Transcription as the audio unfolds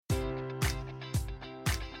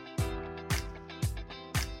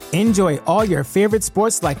Enjoy all your favorite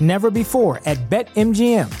sports like never before at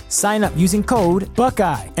BetMGM. Sign up using code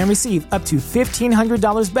Buckeye and receive up to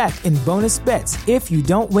 $1,500 back in bonus bets if you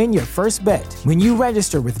don't win your first bet. When you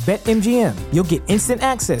register with BetMGM, you'll get instant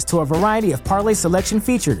access to a variety of parlay selection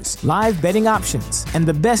features, live betting options, and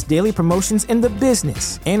the best daily promotions in the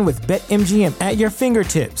business. And with BetMGM at your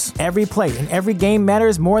fingertips, every play and every game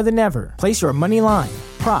matters more than ever. Place your money line,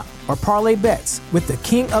 prop, or parlay bets with the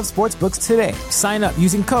king of sportsbooks today. Sign up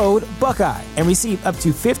using code Buckeye and receive up to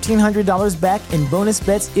 $1,500 back in bonus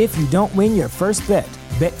bets if you don't win your first bet.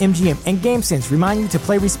 BetMGM and GameSense remind you to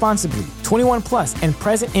play responsibly. 21 plus and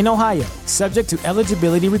present in Ohio, subject to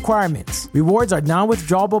eligibility requirements. Rewards are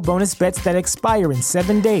non-withdrawable bonus bets that expire in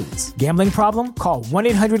 7 days. Gambling problem? Call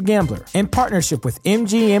 1-800-GAMBLER. In partnership with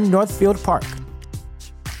MGM Northfield Park.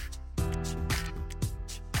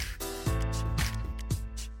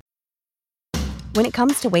 When it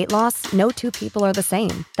comes to weight loss, no two people are the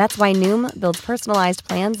same. That's why Noom builds personalized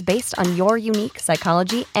plans based on your unique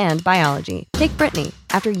psychology and biology. Take Brittany.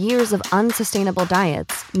 After years of unsustainable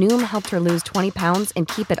diets, Noom helped her lose 20 pounds and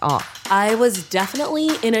keep it off. I was definitely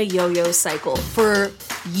in a yo-yo cycle for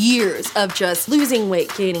years of just losing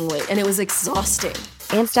weight, gaining weight, and it was exhausting.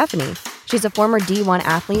 And Stephanie. She's a former D1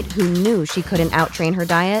 athlete who knew she couldn't outtrain her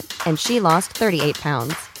diet, and she lost 38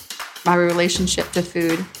 pounds. My relationship to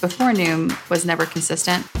food before Noom was never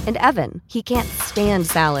consistent. And Evan, he can't stand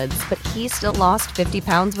salads, but he still lost 50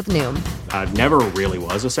 pounds with Noom. I never really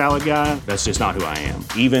was a salad guy. That's just not who I am.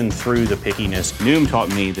 Even through the pickiness, Noom taught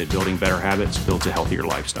me that building better habits builds a healthier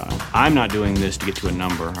lifestyle. I'm not doing this to get to a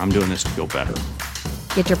number. I'm doing this to feel better.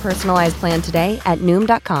 Get your personalized plan today at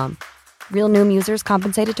Noom.com. Real Noom users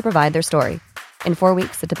compensated to provide their story. In 4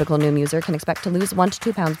 weeks, the typical Noom user can expect to lose 1 to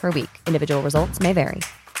 2 pounds per week. Individual results may vary.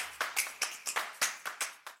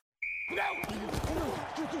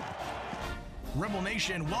 Rebel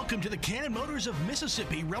Nation, welcome to the Cannon Motors of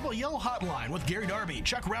Mississippi Rebel Yell Hotline with Gary Darby,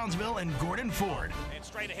 Chuck Brownsville, and Gordon Ford. And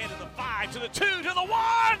straight ahead to the 5, to the 2, to the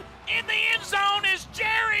 1. In the end zone is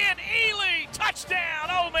Jerry and Ely. Touchdown,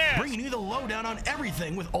 Ole Miss. Bringing you the lowdown on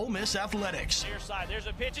everything with Ole Miss athletics. Near side, there's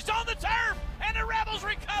a pitch. It's on the turf, and the Rebels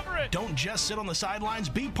recover it. Don't just sit on the sidelines.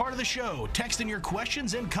 Be part of the show. Text in your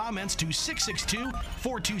questions and comments to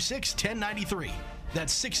 662-426-1093.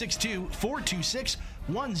 That's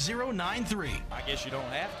 662-426-1093. I guess you don't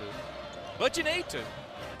have to, but you need to.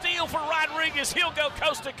 Deal for Rodriguez. He'll go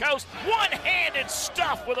coast to coast. One-handed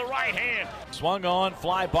stuff with a right hand. Swung on,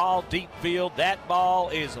 fly ball, deep field. That ball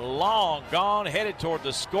is long gone, headed toward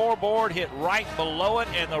the scoreboard, hit right below it,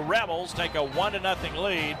 and the Rebels take a 1-0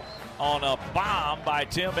 lead on a bomb by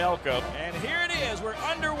Tim Elko. And here it is. We're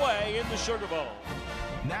underway in the Sugar Bowl.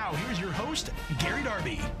 Now, here's your host, Gary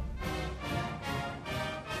Darby.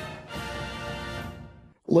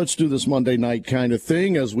 Let's do this Monday night kind of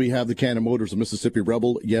thing as we have the Cannon Motors of Mississippi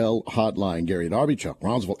Rebel Yell Hotline. Gary Darby, Chuck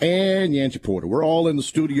Brownsville, and Yancey Porter. We're all in the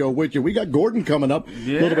studio with you. We got Gordon coming up a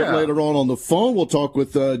little bit later on the phone. We'll talk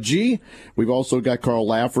with G. We've also got Carl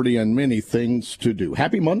Lafferty and many things to do.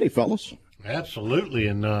 Happy Monday, fellas. Absolutely,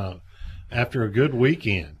 and after a good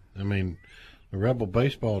weekend, I mean, the Rebel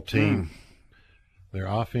baseball team, their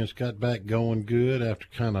offense got back going good after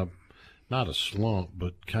kind of, not a slump,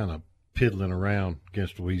 but kind of piddling around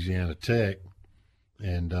against Louisiana Tech,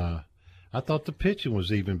 and I thought the pitching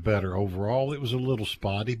was even better overall. It was a little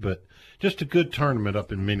spotty, but just a good tournament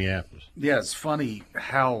up in Minneapolis. Yeah, it's funny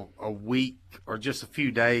how a week or just a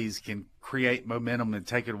few days can create momentum and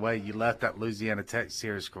take it away. You left that Louisiana Tech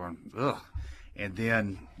series going, ugh, and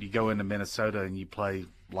then you go into Minnesota and you play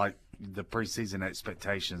like the preseason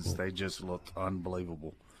expectations. They just looked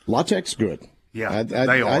unbelievable. La Tech's good. Yeah,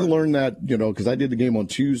 they are. I learned that, because I did the game on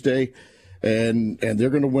Tuesday, and they're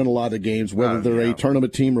going to win a lot of games, whether they're a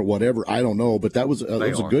tournament team or whatever. I don't know, but that was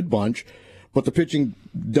a good bunch. But the pitching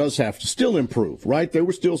does have to still improve, right? There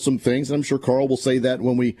were still some things. I'm sure Carl will say that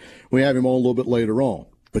when we have him on a little bit later on.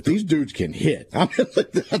 But these dudes can hit. I mean,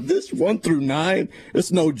 this 1 through 9,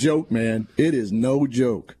 it's no joke, man. It is no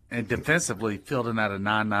joke. And defensively, fielding at a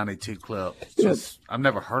 992 clip. I've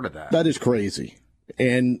never heard of that. That is crazy.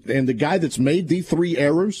 And the guy that's made the 3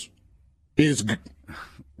 errors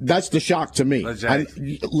that's the shock to me.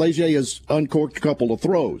 Leger has uncorked a couple of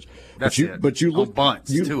throws. But you look bunts,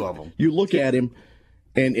 2 of them. You look at him,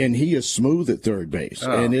 and he is smooth at third base,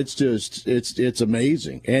 and it's just it's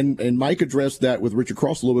amazing. And Mike addressed that with Richard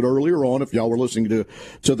Cross a little bit earlier on. If y'all were listening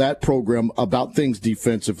to that program about things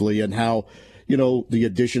defensively and how the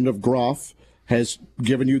addition of Groff has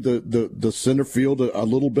given you the center field a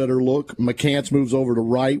little better look. McCants moves over to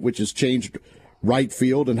right, which has changed right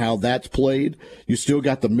field and how that's played. You still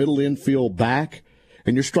got the middle infield back.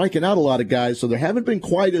 and you're striking out a lot of guys, so there haven't been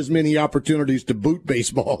quite as many opportunities to boot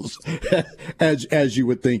baseballs as you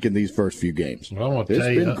would think in these first few games. Well, I want to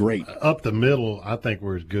tell you, great. Up the middle, I think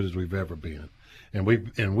we're as good as we've ever been, and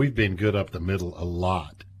we've been good up the middle a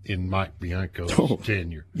lot in Mike Bianco's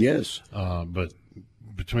tenure. Yes, but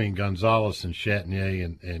between Gonzalez and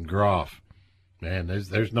Chatagnier and Groff, man,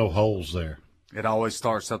 there's no holes there. It always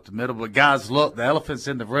starts up the middle. But, guys, look, the elephant's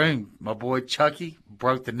in the room. My boy Chucky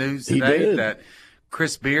broke the news today that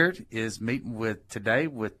Chris Beard is meeting today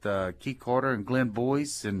with Keith Carter and Glenn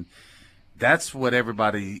Boyce, and that's what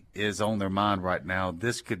everybody is on their mind right now.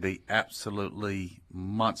 This could be absolutely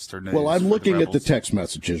monster news. Well, I'm looking at the text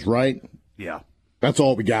messages, right? Yeah. That's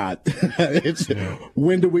all we got.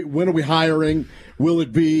 When are we hiring? Will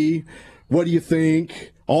it be? What do you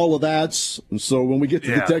think? All of that. So when we get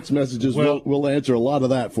to the text messages, we'll answer a lot of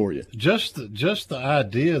that for you. Just the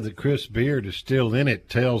idea that Chris Beard is still in it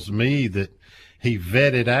tells me that he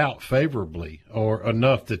vetted out favorably or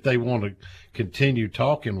enough that they want to continue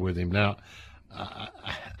talking with him. Now,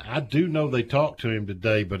 I do know they talked to him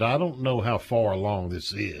today, but I don't know how far along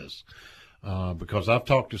this is because I've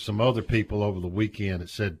talked to some other people over the weekend that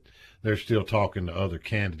said they're still talking to other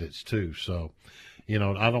candidates too. So,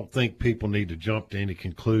 I don't think people need to jump to any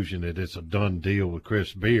conclusion that it's a done deal with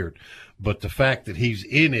Chris Beard. But the fact that he's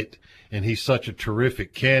in it and he's such a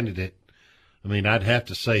terrific candidate, I mean, I'd have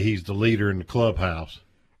to say he's the leader in the clubhouse.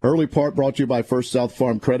 Early part brought to you by First South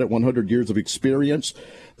Farm Credit, 100 years of experience.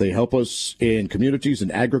 They help us in communities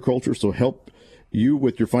and agriculture, so help you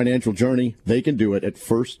with your financial journey. They can do it at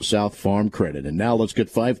First South Farm Credit. And now let's get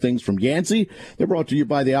 5 things from Yancey. They're brought to you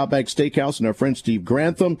by the Outback Steakhouse and our friend Steve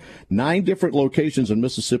Grantham. 9 different locations in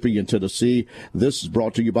Mississippi and Tennessee. This is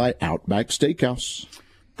brought to you by Outback Steakhouse.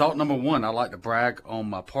 Thought number 1, I like to brag on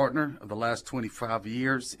my partner of the last 25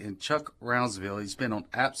 years in Chuck Rounsville. He's been on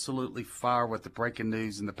absolutely fire with the breaking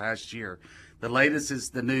news in the past year. The latest is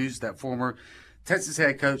the news that former Texas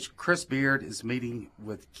head coach Chris Beard is meeting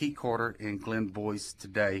with Keith Carter and Glenn Boyce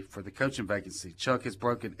today for the coaching vacancy. Chuck has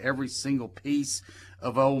broken every single piece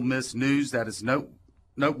of Ole Miss news that is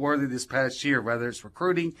noteworthy this past year, whether it's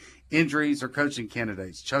recruiting, injuries, or coaching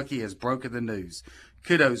candidates. Chucky has broken the news.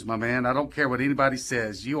 Kudos, my man. I don't care what anybody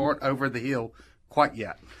says. You aren't over the hill quite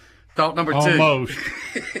yet. Thought number 2. Almost.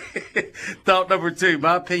 Thought number 2.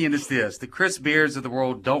 My opinion is this. The Chris Beards of the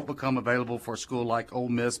world don't become available for a school like Ole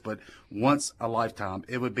Miss, but once a lifetime.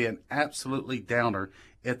 It would be an absolutely downer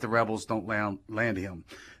if the Rebels don't land him.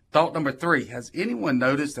 Thought number 3. Has anyone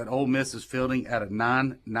noticed that Ole Miss is fielding at a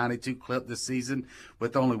 9.92 clip this season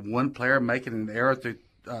with only one player making an error through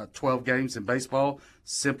 12 games in baseball?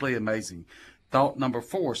 Simply amazing. Thought number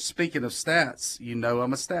 4. Speaking of stats,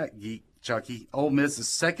 I'm a stat geek. Chucky. Ole Miss is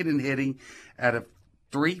second in hitting at a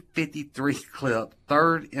 353 clip,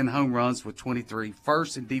 third in home runs with 23,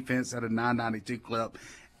 first in defense at a 992 clip,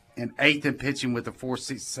 and 8th in pitching with a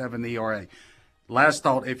 4.67 ERA. Last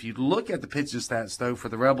thought, if you look at the pitching stats, though, for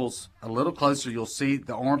the Rebels a little closer, you'll see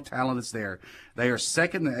the arm talent is there. They are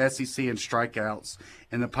second in the SEC in strikeouts,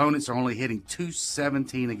 and the opponents are only hitting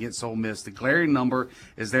 .217 against Ole Miss. The glaring number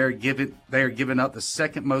is they are giving up the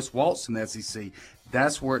second most walks in the SEC.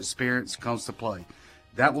 That's where experience comes to play.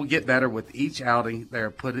 That will get better with each outing. They are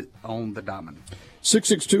put it on the diamond.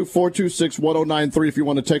 662-426-1093 if you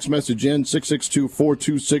want to text message in.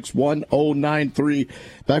 662-426-1093.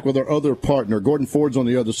 Back with our other partner. Gordon Ford's on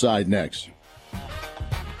the other side next.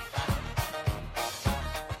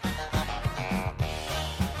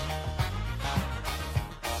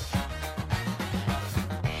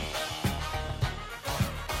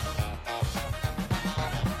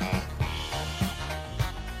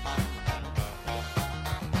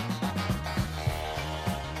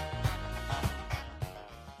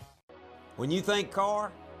 When you think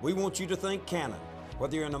car, we want you to think Cannon.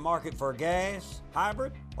 Whether you're in the market for a gas,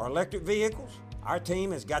 hybrid, or electric vehicles, our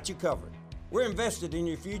team has got you covered. We're invested in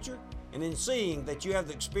your future and in seeing that you have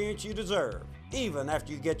the experience you deserve, even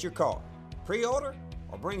after you get your car. Pre-order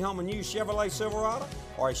or bring home a new Chevrolet Silverado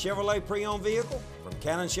or a Chevrolet pre-owned vehicle from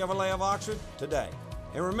Cannon Chevrolet of Oxford today.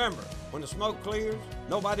 And remember, when the smoke clears,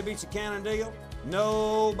 nobody beats a Cannon deal.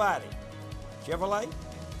 Nobody. Chevrolet,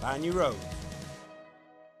 find new roads.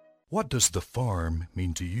 What does the farm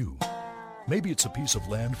mean to you? Maybe it's a piece of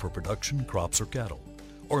land for production, crops, or cattle.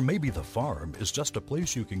 Or maybe the farm is just a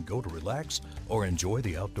place you can go to relax or enjoy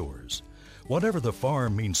the outdoors. Whatever the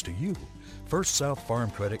farm means to you, First South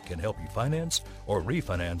Farm Credit can help you finance or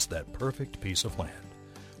refinance that perfect piece of land.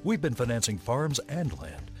 We've been financing farms and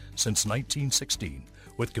land since 1916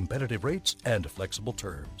 with competitive rates and flexible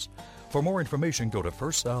terms. For more information, go to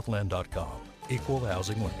firstsouthland.com. Equal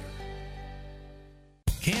housing lender.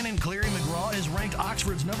 Cannon Cleary McGraw is ranked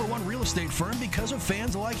Oxford's #1 real estate firm because of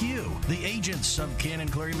fans like you. The agents of Cannon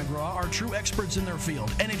Cleary McGraw are true experts in their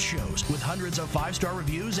field, and it shows with hundreds of 5-star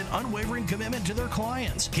reviews and unwavering commitment to their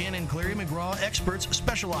clients. Cannon Cleary McGraw experts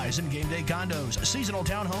specialize in game day condos, seasonal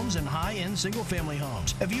townhomes, and high-end single-family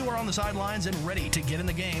homes. If you are on the sidelines and ready to get in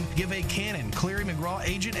the game, give a Cannon Cleary McGraw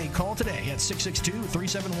agent a call today at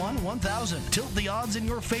 662-371-1000. Tilt the odds in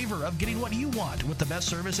your favor of getting what you want with the best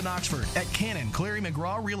service in Oxford at Cannon Cleary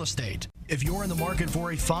McGraw Real Estate. If you're in the market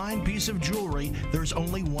for a fine piece of jewelry, there's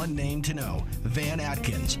only one name to know: Van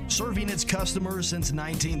Atkins. Serving its customers since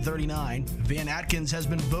 1939, Van Atkins has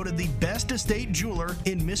been voted the best estate jeweler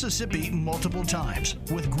in Mississippi multiple times.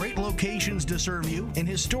 With great locations to serve you in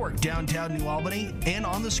historic downtown New Albany and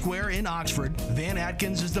on the square in Oxford, Van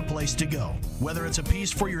Atkins is the place to go. Whether it's a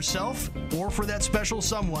piece for yourself or for that special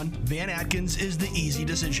someone, Van Atkins is the easy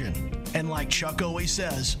decision. And like Chuck always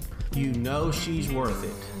says, you know she's worth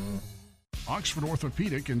it. Oxford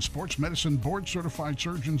Orthopedic and Sports Medicine board-certified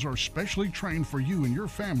surgeons are specially trained for you and your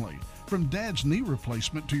family, from dad's knee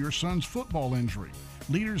replacement to your son's football injury.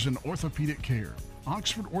 Leaders in orthopedic care.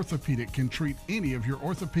 Oxford Orthopedic can treat any of your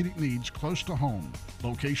orthopedic needs close to home.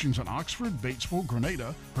 Locations in Oxford, Batesville,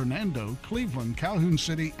 Grenada, Hernando, Cleveland, Calhoun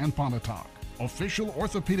City, and Pontotoc. Official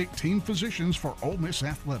orthopedic team physicians for Ole Miss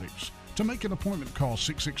Athletics. To make an appointment, call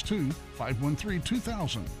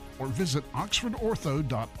 662-513-2000 or visit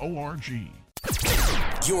oxfordortho.org.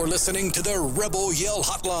 You're listening to the Rebel Yell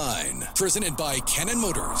Hotline, presented by Cannon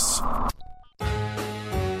Motors.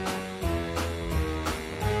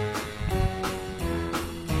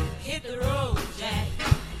 Hit the road, Jack.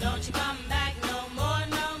 Don't you come back no more,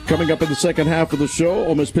 no more. Coming up in the second half of the show,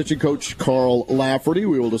 Ole Miss pitching coach Carl Lafferty.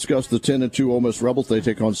 We will discuss the 10-2 Ole Miss Rebels. They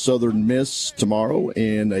take on Southern Miss tomorrow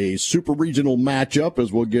in a super regional matchup,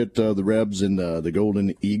 as we'll get the Rebs and the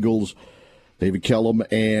Golden Eagles. David Kellum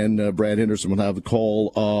and Brad Henderson will have the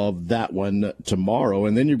call of that one tomorrow.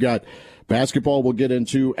 And then you've got basketball we'll get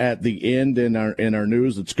into at the end in our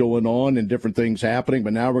news that's going on and different things happening.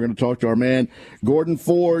 But now we're going to talk to our man, Gordon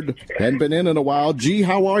Ford. Hadn't been in a while. G,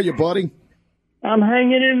 how are you, buddy? I'm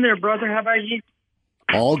hanging in there, brother. How about you?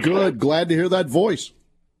 All good. Glad to hear that voice.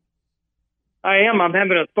 I am. I'm having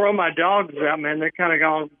to throw my dogs out, man. They're kind of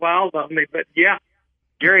gone wild on me. But, yeah,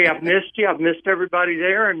 Gary, I've missed you. I've missed everybody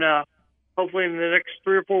there. And hopefully in the next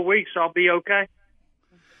 3 or 4 weeks I'll be okay.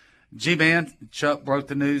 G-Man, Chuck broke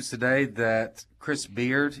the news today that Chris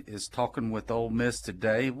Beard is talking with Ole Miss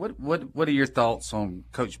today. What are your thoughts on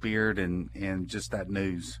Coach Beard and just that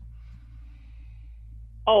news?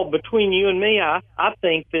 Oh, between you and me, I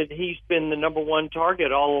think that he's been the number one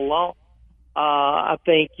target all along. I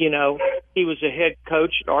think, he was a head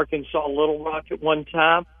coach at Arkansas Little Rock at one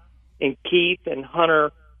time, and Keith and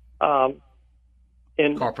Hunter and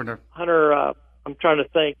Carpenter. Hunter, I'm trying to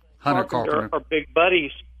think. Hunter Carpenter are big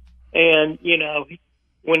buddies. And,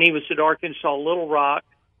 when he was at Arkansas Little Rock,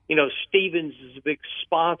 Stevens is a big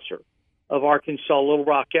sponsor of Arkansas Little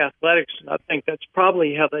Rock Athletics. And I think that's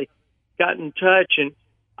probably how they got in touch. And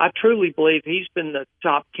I truly believe he's been the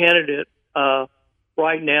top candidate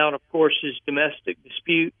right now. And, of course, his domestic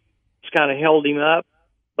dispute has kind of held him up.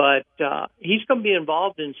 But he's going to be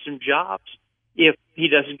involved in some jobs if he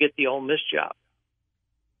doesn't get the Ole Miss job.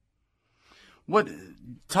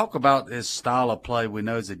 Talk about his style of play. We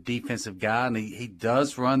know he's a defensive guy, and he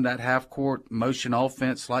does run that half-court motion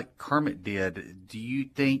offense like Kermit did. Do you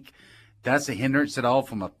think that's a hindrance at all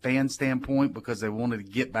from a fan standpoint because they wanted to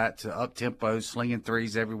get back to up-tempo, slinging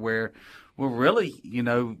threes everywhere? Well, really,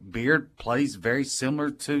 Beard plays very similar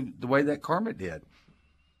to the way that Kermit did.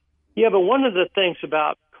 Yeah, but one of the things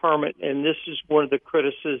about Kermit, and this is one of the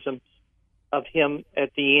criticisms of him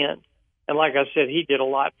at the end, and like I said, he did a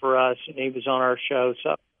lot for us, and he was on our show.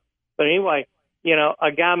 So, but anyway,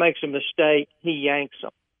 a guy makes a mistake, he yanks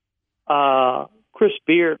him. Chris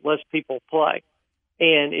Beard lets people play,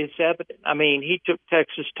 and it's evident. I mean, he took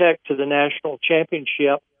Texas Tech to the national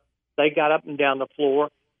championship. They got up and down the floor,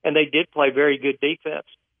 and they did play very good defense.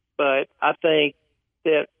 But I think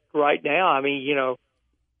that right now, I mean,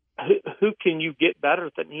 who can you get better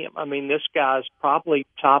than him? I mean, this guy's probably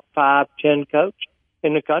top 5, 10 coach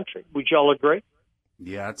in the country. Would y'all agree?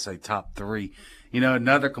 Yeah, I'd say top 3.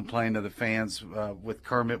 Another complaint of the fans with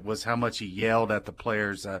Kermit was how much he yelled at the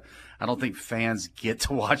players. I don't think fans get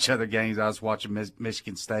to watch other games. I was watching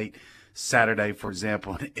Michigan State Saturday, for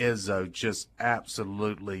example, and Izzo just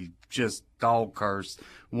absolutely just dog cursed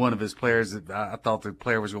one of his players. I thought the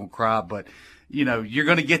player was going to cry, but you're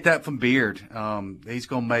going to get that from Beard. He's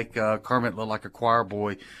going to make Kermit look like a choir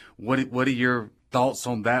boy. What are your thoughts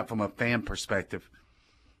on that from a fan perspective?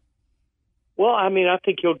 Well, I mean, I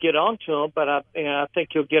think he'll get on to him, but I think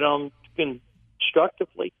he'll get on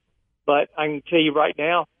constructively. But I can tell you right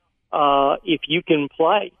now, if you can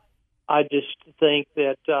play, I just think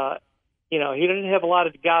that, he didn't have a lot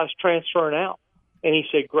of guys transferring out. And he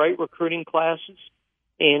said great recruiting classes.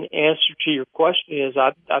 And answer to your question is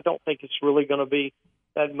I don't think it's really going to be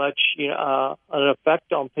that much an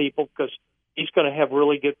effect on people because he's going to have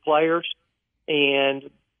really good players, and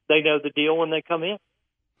they know the deal when they come in.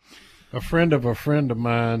 A friend of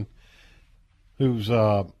mine whose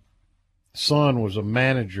son was a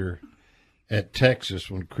manager at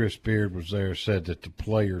Texas when Chris Beard was there said that the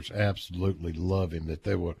players absolutely love him, that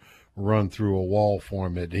they would run through a wall for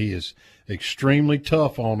him, that he is extremely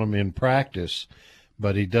tough on them in practice,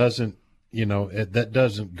 but he doesn't, that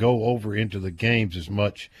doesn't go over into the games as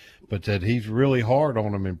much, but that he's really hard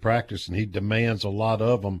on them in practice and he demands a lot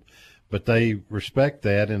of them, but they respect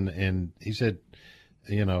that. And he said,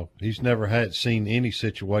 he's never seen any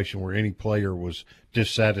situation where any player was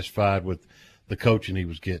dissatisfied with the coaching he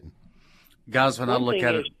was getting. Guys, when I look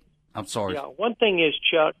at it, I'm sorry. Yeah, one thing is,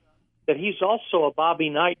 Chuck, that he's also a Bobby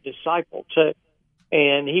Knight disciple, too.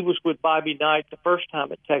 And he was with Bobby Knight the first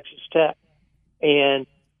time at Texas Tech. And,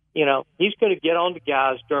 he's going to get on to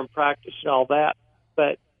guys during practice and all that.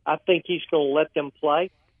 But I think he's going to let them play.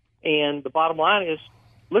 And the bottom line is,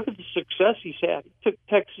 look at the success he's had. He took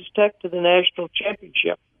Texas Tech to the national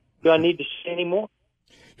championship. Do I need to say any more?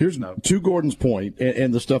 Here's to Gordon's point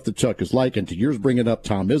and the stuff that Chuck is liking to. Yours bringing up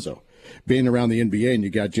Tom Izzo. Being around the NBA, and you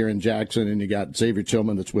got Jaren Jackson, and you got Xavier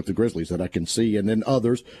Tillman that's with the Grizzlies that I can see, and then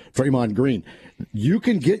others, Draymond Green. You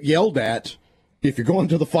can get yelled at if you're going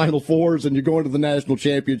to the Final Fours and you're going to the national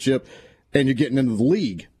championship and you're getting into the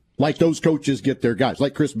league. Like those coaches get their guys,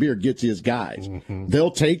 like Chris Beard gets his guys. Mm-hmm. They'll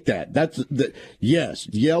take that. Yes,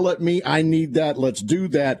 yell at me. I need that. Let's do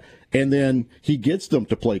that. And then he gets them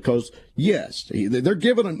to play because, yes, they're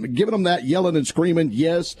giving him that yelling and screaming,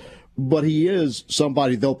 yes, but he is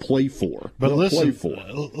somebody they'll play for. But listen,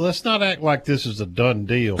 let's not act like this is a done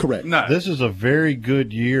deal. Correct. No. This is a very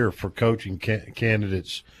good year for coaching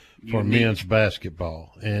candidates for men's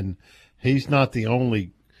basketball. And he's not the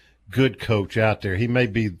only good coach out there. He may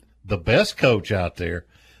be the best coach out there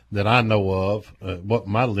that I know of, what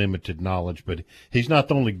my limited knowledge, but he's not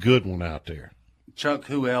the only good one out there. Chuck,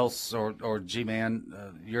 who else, or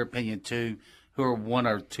G-Man, your opinion too, who are one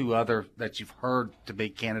or two other that you've heard to be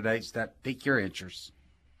candidates that pique your interest?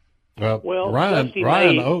 Well, Ryan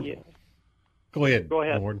May, yeah. Go ahead.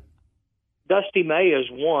 Gordon. Dusty May is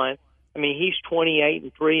one. I mean, he's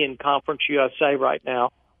 28-3 in Conference USA right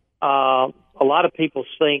now. A lot of people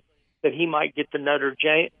think that he might get the Notre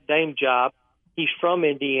Dame job. He's from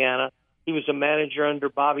Indiana. He was a manager under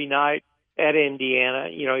Bobby Knight at Indiana.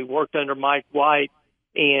 He worked under Mike White,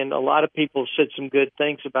 and a lot of people said some good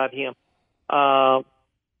things about him. Grant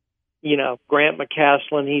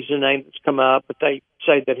McCaslin, he's a name that's come up, but they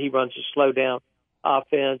say that he runs a slow down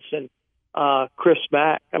offense. And Chris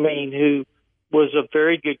Mack, who was a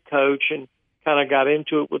very good coach and kind of got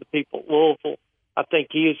into it with the people at Louisville. I think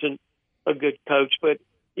he isn't a good coach, but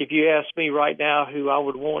if you ask me right now who I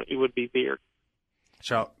would want, it would be Beard.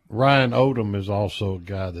 Chuck. Ryan Odom is also a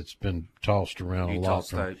guy that's been tossed around a lot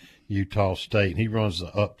from Utah State. He runs the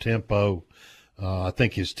up-tempo. I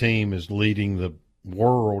think his team is leading the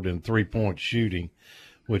world in three-point shooting,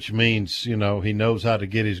 which means, he knows how to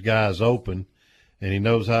get his guys open, and he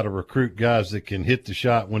knows how to recruit guys that can hit the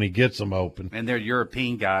shot when he gets them open. And they're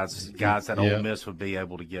European guys that Ole Miss would be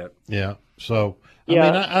able to get. Yeah. So,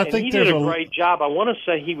 I think he did a great job. I want to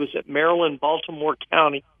say he was at Maryland, Baltimore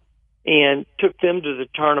County, and took them to the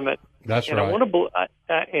tournament. That's and right.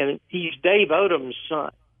 And he's Dave Odom's son,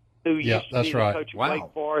 who used to be the coach of Wake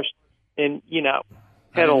Forest, and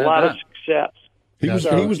had a lot of success. He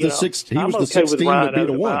was the sixth. He was the 16 that beat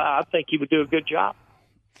a one. I think he would do a good job.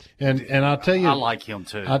 And I'll tell you, I like him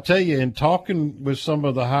too. I'll tell you, in talking with some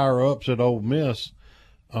of the higher ups at Ole Miss,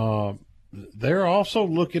 they're also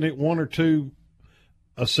looking at one or two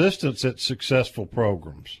assistants at successful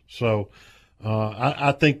programs. So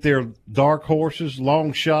I think they're dark horses,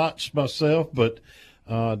 long shots myself, but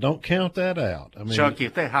don't count that out. Chucky,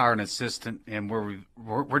 if they hire an assistant and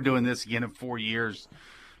we're doing this again in 4 years,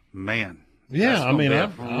 man. Yeah, I'm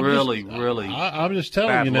really. I'm just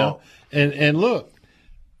telling you now. And look,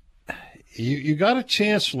 you got a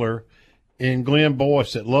chancellor in Glenn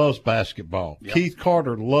Boyce that loves basketball. Yep. Keith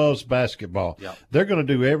Carter loves basketball. Yep. They're going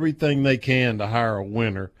to do everything they can to hire a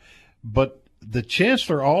winner. But the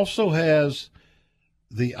chancellor also has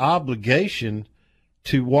the obligation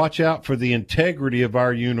to watch out for the integrity of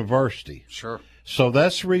our university. Sure. So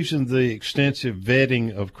that's the reason the extensive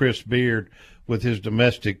vetting of Chris Beard with his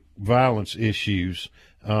domestic violence issues.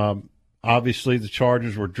 Obviously, the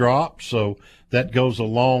charges were dropped, so that goes a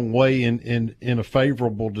long way in a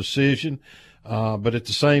favorable decision. But at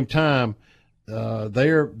the same time,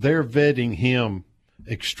 they're vetting him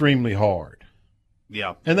extremely hard.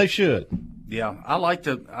 Yeah, and they should. Yeah,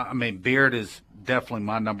 Beard is definitely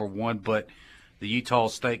my number one, but the Utah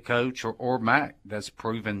State coach or Mac, that's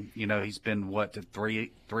proven. He's been to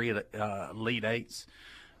three Elite Eights.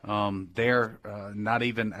 They're not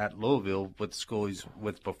even at Louisville with the school he's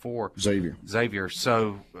with before. Xavier.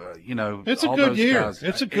 So, it's a all good those year. guys.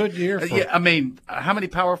 It's a good year. How many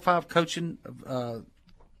Power 5 coaching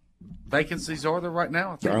vacancies are there right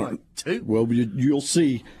now? I think 2. Well, you'll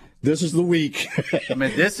see. This is the week.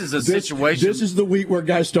 This is a situation. This is the week where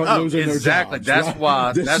guys start losing their jobs. Exactly. That's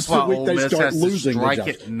why. That's why Ole Miss has to strike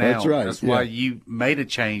it now. That's right. That's why you made a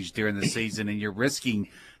change during the season, and you're risking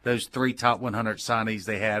those 3 top 100 signees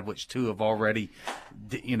they had, which 2 have already,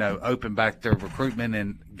 opened back their recruitment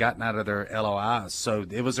and gotten out of their LOIs. So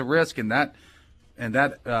it was a risk in that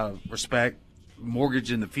respect,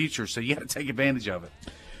 mortgage in the future. So you had to take advantage of it.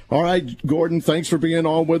 All right, Gordon, thanks for being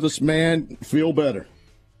on with us, man. Feel better.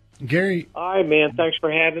 Gary. All right, man. Thanks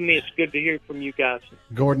for having me. It's good to hear from you guys.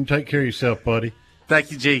 Gordon, take care of yourself, buddy.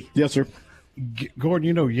 Thank you, G. Yes, sir.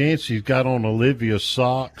 Gordon, Yancey's got on Olivia's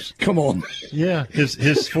socks. Come on. Yeah, his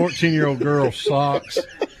 14-year-old girl socks.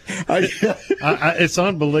 It's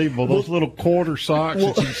unbelievable. Those little quarter socks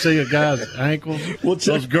that you see a guy's ankles.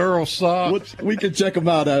 Those girl socks. We can check them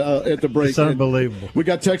out at the break. It's unbelievable. We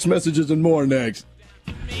got text messages and more next.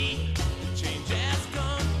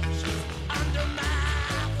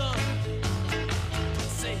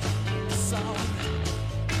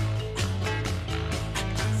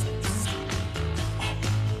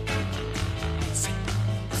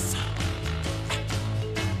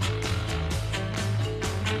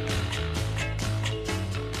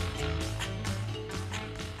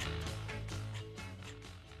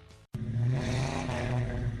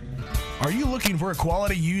 Are you looking for a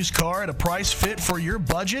quality used car at a price fit for your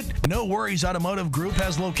budget? No Worries Automotive Group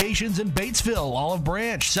has locations in Batesville, Olive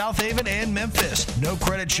Branch, South Haven, and Memphis. No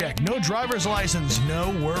credit check, no driver's license,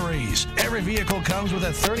 no worries. Every vehicle comes with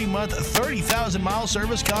a 30-month, 30,000-mile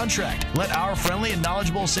service contract. Let our friendly and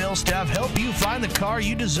knowledgeable sales staff help you find the car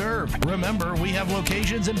you deserve. Remember, we have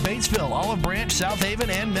locations in Batesville, Olive Branch, South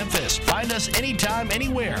Haven, and Memphis. Find us anytime,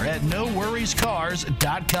 anywhere at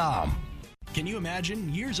NoWorriesCars.com. Can you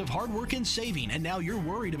imagine years of hard work and saving, and now you're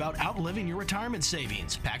worried about outliving your retirement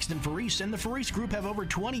savings? Paxton Faris and the Faris Group have over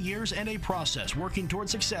 20 years and a process working toward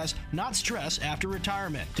success, not stress, after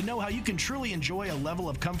retirement. To know how you can truly enjoy a level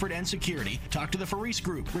of comfort and security, talk to the Faris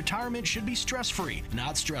Group. Retirement should be stress-free,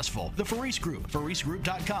 not stressful. The Faris Group,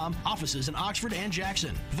 FarisGroup.com, offices in Oxford and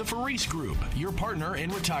Jackson. The Faris Group, your partner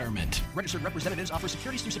in retirement. Registered representatives offer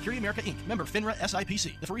securities through Security America Inc., member FINRA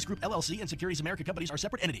SIPC. The Faris Group LLC and Securities America companies are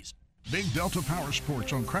separate entities. Big Delta Power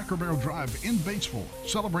Sports on Cracker Barrel Drive in Batesville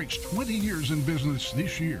celebrates 20 years in business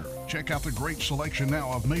this year. Check out the great selection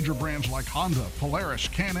now of major brands like Honda, Polaris,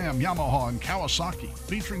 Can-Am, Yamaha, and Kawasaki,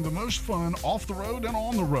 featuring the most fun off the road and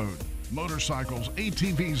on the road. Motorcycles,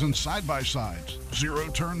 ATVs, and side-by-sides,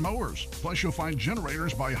 zero-turn mowers. Plus, you'll find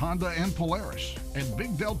generators by Honda and Polaris. And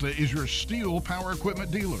Big Delta is your steel power equipment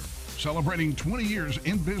dealer. Celebrating 20 years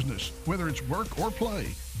in business, whether it's work or play.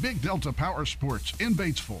 Big Delta Power Sports in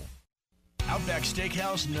Batesville. Outback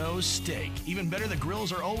Steakhouse knows steak. Even better, the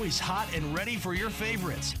grills are always hot and ready for your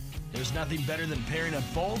favorites. There's nothing better than pairing a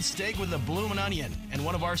bold steak with a bloomin' onion and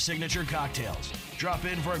one of our signature cocktails. Drop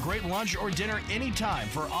in for a great lunch or dinner anytime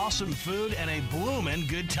for awesome food and a bloomin'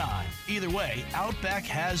 good time. Either way, Outback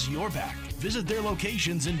has your back. Visit their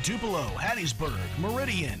locations in Tupelo, Hattiesburg,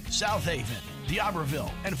 Meridian, South Haven,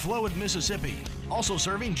 D'Iberville, and Flowood, Mississippi. Also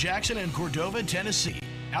serving Jackson and Cordova, Tennessee.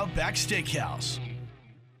 Outback Steakhouse.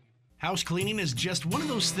 House cleaning is just one of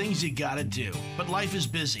those things you gotta do. But life is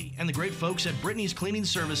busy, and the great folks at Brittany's Cleaning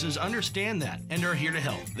Services understand that and are here to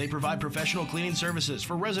help. They provide professional cleaning services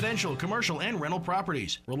for residential, commercial, and rental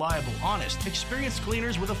properties. Reliable, honest, experienced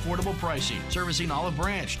cleaners with affordable pricing. Servicing Olive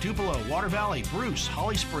Branch, Tupelo, Water Valley, Bruce,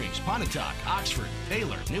 Holly Springs, Pontotoc, Oxford,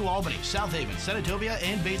 Taylor, New Albany, South Haven, Senatobia,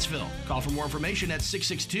 and Batesville. Call for more information at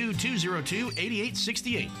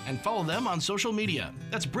 662-202-8868 and follow them on social media.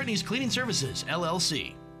 That's Brittany's Cleaning Services,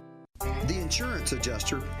 LLC. The insurance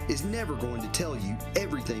adjuster is never going to tell you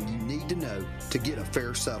everything you need to know to get a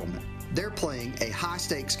fair settlement. They're playing a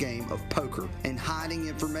high-stakes game of poker and hiding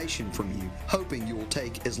information from you, hoping you will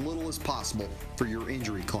take as little as possible for your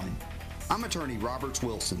injury claim. I'm attorney Roberts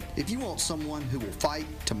Wilson. If you want someone who will fight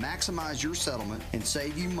to maximize your settlement and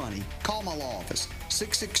save you money, call my law office,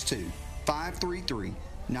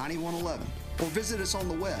 662-533-9111. or visit us on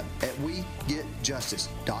the web at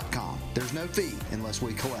wegetjustice.com. There's no fee unless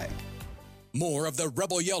we collect. More of the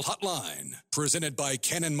Rebel Yell Hotline, presented by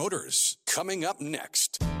Cannon Motors, coming up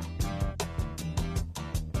next.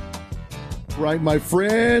 Right, my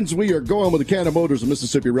friends, we are going with the Cannon Motors of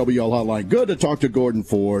Mississippi Rebel Yell Hotline. Good to talk to Gordon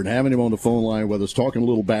Ford, having him on the phone line with us, talking a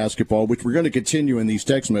little basketball, which we're going to continue in these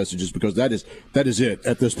text messages because that is it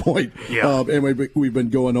at this point. Yeah. And we've been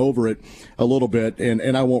going over it a little bit,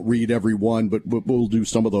 and I won't read every one, but we'll do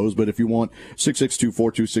some of those. But if you want,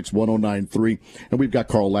 662-426-1093, and we've got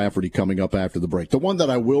Carl Lafferty coming up after the break. The one that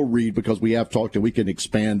I will read because we have talked and we can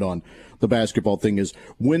expand on the basketball thing is,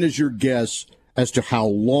 when is your guess as to how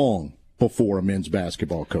long before a men's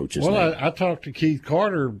basketball coach is named? I talked to Keith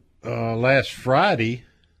Carter last Friday,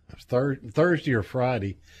 Thursday or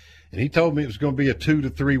Friday, and he told me it was going to be a 2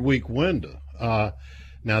 to 3 week window. Now,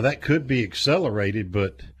 that could be accelerated,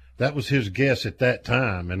 but that was his guess at that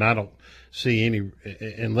time, and I don't see any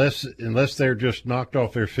unless they're just knocked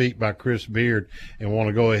off their feet by Chris Beard and want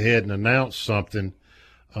to go ahead and announce something.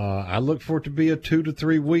 I look for it to be a 2 to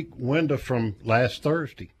 3 week window from last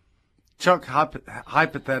Thursday. Chuck,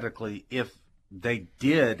 hypothetically, if they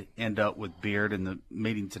did end up with Beard and the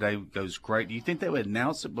meeting today goes great, do you think they would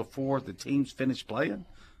announce it before the teams finish playing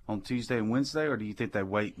on Tuesday and Wednesday, or do you think they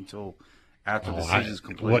wait until after the season's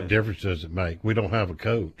completed? What difference does it make? We don't have a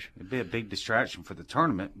coach. It'd be a big distraction for the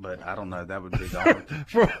tournament, but I don't know. That would be the only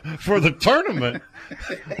for the tournament?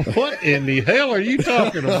 What in the hell are you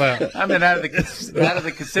talking about? I mean, out of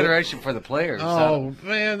the consideration for the players. Oh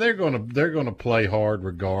man, they're gonna play hard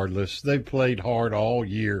regardless. They played hard all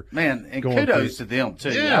year. Man, and kudos to them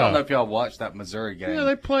too. Yeah. I don't know if y'all watched that Missouri game. Yeah,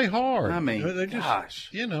 they play hard. I mean, they just, gosh,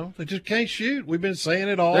 they just can't shoot. We've been saying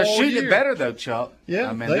it all. They're shooting year. it better though, Chuck. Yeah,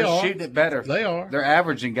 I mean, they're shooting it better. They are. They're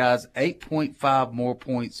averaging, guys, 8.5 more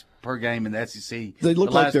points per game in the SEC. They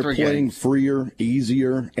look like they're playing games. freer,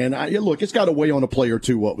 easier. And look, it's got to weigh on a player,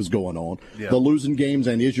 too, what was going on. Yeah. The losing games,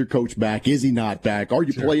 and is your coach back? Is he not back? Are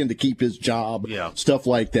you playing to keep his job? Yeah. Stuff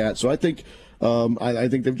like that. So I think I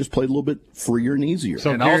think they've just played a little bit freer and easier.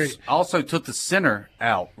 So and Gary, also took the center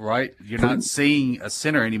out, right? You're not seeing a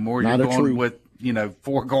center anymore. You're going with,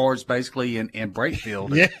 4 guards basically in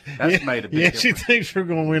Brakefield. Yeah, That's made a big difference. She thinks we're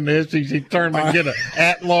going to win the SEC tournament and get an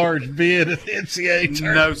at-large bid at the NCAA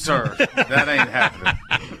tournament. No, sir. That ain't happening.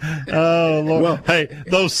 Oh, Lord. Well, hey,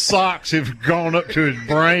 those socks have gone up to his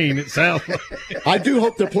brain, it sounds like. I do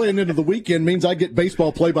hope they're playing into the weekend means I get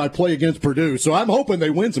baseball play-by-play against Purdue. So I'm hoping they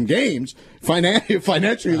win some games.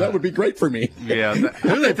 Financially, that would be great for me. Yeah.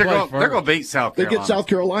 They're going to beat South Carolina. They get South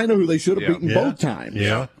Carolina, who they should have beaten both times.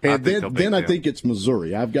 Yeah. And then I think it's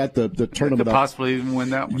Missouri. I've got the tournament could possibly even win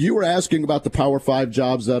that one. You were asking about the Power 5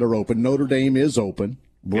 jobs that are open. Notre Dame is open.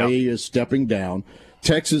 Bray is stepping down.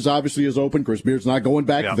 Texas obviously is open. Chris Beard's not going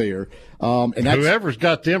back there. And whoever's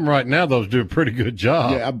got them right now, those do a pretty good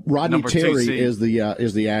job. Yeah, Rodney Terry is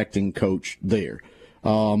the acting coach there.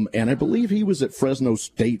 And I believe he was at Fresno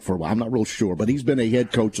State for a while. I'm not real sure, but he's been a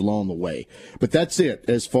head coach along the way. But that's it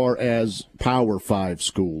as far as Power 5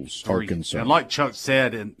 schools are concerned. And like Chuck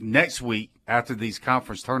said, next week, after these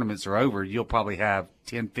conference tournaments are over, you'll probably have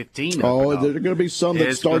 10, 15. Oh, there are going to be some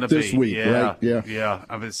that start this week, right? Yeah.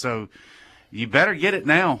 I mean, so you better get it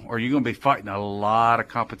now, or you're going to be fighting a lot of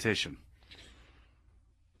competition.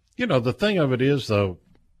 The thing of it is, though,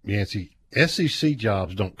 Yancey, SEC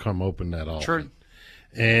jobs don't come open that often. True.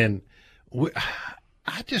 And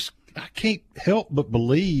I can't help but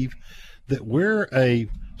believe that we're a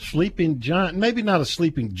sleeping giant, maybe not a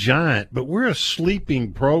sleeping giant, but we're a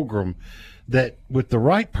sleeping program that with the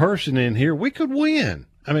right person in here, we could win.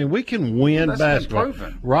 I mean, we can win basketball.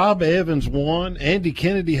 Rob Evans won. Andy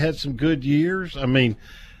Kennedy had some good years. I mean,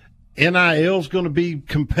 NIL's going to be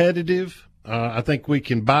competitive. I think we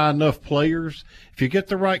can buy enough players. If you get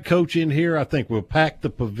the right coach in here, I think we'll pack the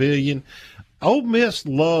pavilion. Ole Miss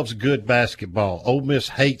loves good basketball. Ole Miss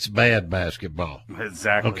hates bad basketball.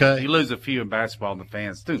 Exactly. Okay. You lose a few in basketball, and the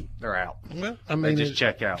fans, they're out. Well, I mean, they just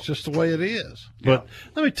check out. It's just the way it is. But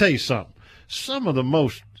let me tell you something. Some of the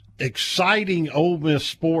most exciting Ole Miss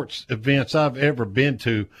sports events I've ever been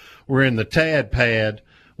to were in the Tad Pad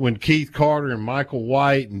when Keith Carter and Michael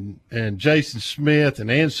White and Jason Smith and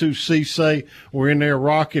Ansu Cisse were in there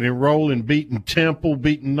rocking and rolling, beating Temple,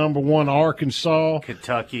 beating #1 Arkansas.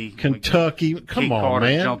 Kentucky. Come Keith on, Carter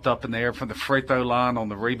man. Jumped up in the air from the free throw line on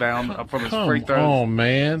the rebound from his free throws. Come on,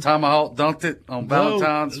 man. Tomahawk dunked it on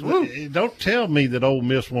Valentine's. Don't tell me that Ole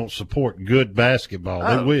Miss won't support good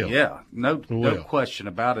basketball. They will. Yeah, no question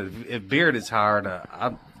about it. If Beard is hired,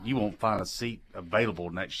 you won't find a seat available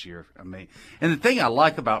next year. I mean, and the thing I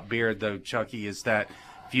like about Beard, though, Chucky, is that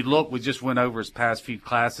If you look, we just went over his past few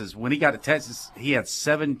classes. When he got to Texas, he had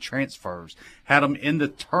 7 transfers, had them in the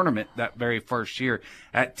tournament that very first year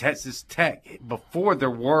at Texas Tech. Before there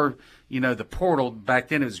were, the portal, back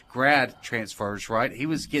then it was grad transfers, right? He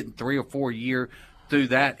was getting 3 or 4 year through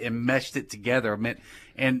that and meshed it together.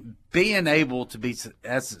 And being able to be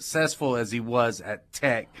as successful as he was at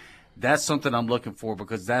Tech, that's something I'm looking for,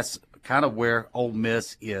 because that's kind of where Ole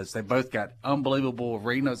Miss is. They both got unbelievable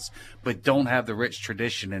arenas, but don't have the rich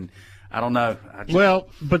tradition. And I don't know.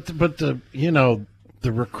 But the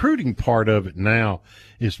recruiting part of it now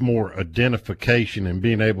is more identification and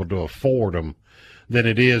being able to afford them than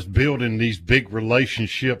it is building these big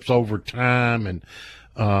relationships over time. And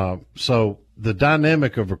so the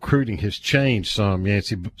dynamic of recruiting has changed some,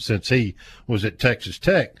 Yancey, since he was at Texas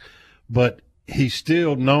Tech. But he's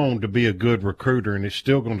still known to be a good recruiter, and it's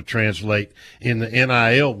still going to translate in the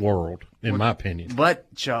NIL world, in my opinion.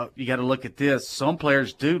 But, Chuck, you got to look at this. Some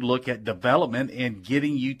players do look at development and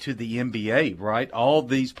getting you to the NBA, right? All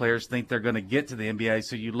these players think they're going to get to the NBA.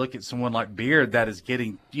 So you look at someone like Beard that is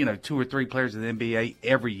getting, 2 or 3 players in the NBA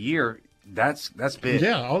every year. That's big.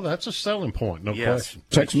 Yeah, that's a selling point, no question.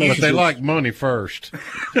 Text but they like money first.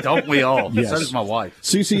 Don't we all? Yes. So does my wife.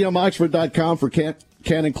 CCMOxford.com for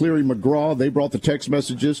Cannon Cleary McGraw. They brought the text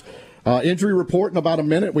messages. Injury report in about a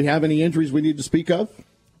minute. We have any injuries we need to speak of?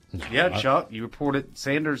 Yeah, Chuck, you reported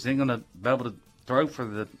Sanders ain't going to be able to throw for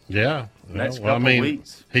the next couple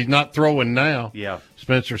weeks. He's not throwing now. Yeah.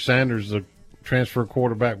 Spencer Sanders, the transfer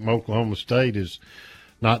quarterback from Oklahoma State, is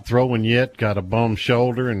not throwing yet, got a bum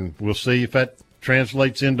shoulder, and we'll see if that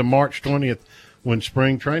translates into March 20th when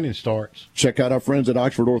spring training starts. Check out our friends at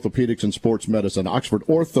Oxford Orthopedics and Sports Medicine,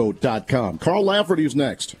 oxfordortho.com. Carl Lafferty's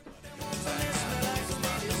next.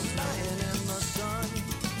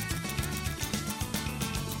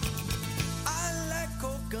 I like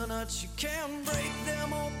coconuts, you can break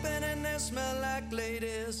them open and they smell like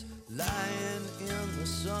ladies lying in the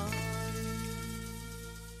sun.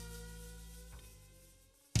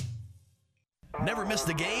 Never miss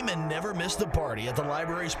the game and never miss the party at the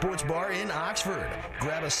Library Sports Bar in Oxford.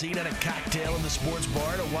 Grab a seat and a cocktail in the sports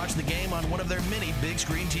bar to watch the game on one of their many big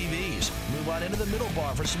screen TVs. Move on into the middle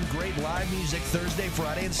bar for some great live music Thursday,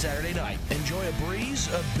 Friday, and Saturday night. Enjoy a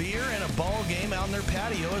breeze, a beer, and a ball game out in their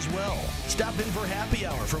patio as well. Stop in for happy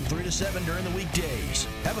hour from 3 to 7 during the weekdays.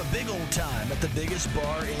 Have a big old time at the biggest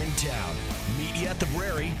bar in town. Meet you at the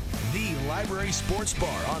Brary, the Library Sports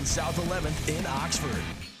Bar on South 11th in Oxford.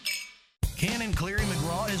 Cannon Cleary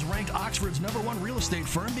McGraw is ranked Oxford's #1 real estate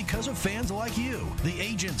firm because of fans like you. The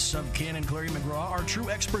agents of Cannon Cleary McGraw are true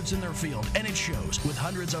experts in their field, and it shows with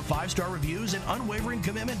hundreds of 5-star reviews and unwavering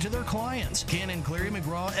commitment to their clients. Cannon Cleary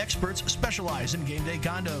McGraw experts specialize in game day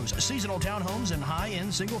condos, seasonal townhomes, and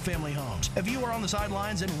high-end single-family homes. If you are on the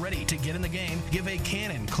sidelines and ready to get in the game, give a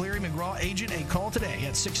Cannon Cleary McGraw agent a call today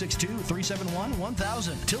at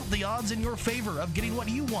 662-371-1000. Tilt the odds in your favor of getting what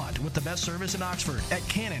you want with the best service in Oxford at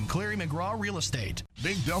Cannon Cleary McGraw Real Estate.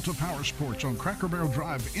 Big Delta Power Sports on Cracker Barrel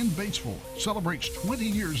Drive in Batesville celebrates 20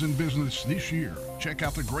 years in business this year. Check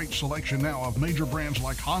out the great selection now of major brands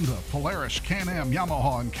like Honda, Polaris, Can-Am,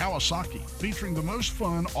 Yamaha, and Kawasaki, featuring the most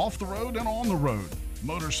fun off the road and on the road.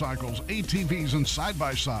 Motorcycles, ATVs, and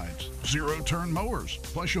side-by-sides, zero-turn mowers.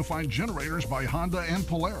 Plus, you'll find generators by Honda and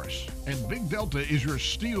Polaris. And Big Delta is your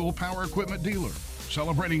steel power equipment dealer,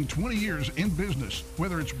 celebrating 20 years in business,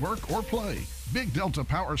 whether it's work or play. Big Delta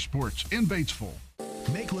Power Sports in Batesville.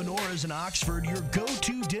 Make Lenora's in Oxford your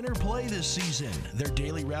go-to dinner play this season. Their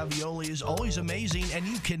daily ravioli is always amazing, and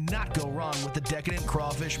you cannot go wrong with the decadent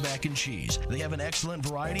crawfish mac and cheese. They have an excellent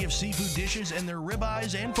variety of seafood dishes, and their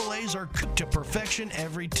ribeyes and fillets are cooked to perfection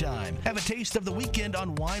every time. Have a taste of the weekend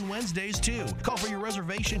on Wine Wednesdays, too. Call for your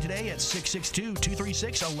reservation today at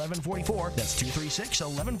 662-236-1144. That's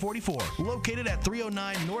 236-1144. Located at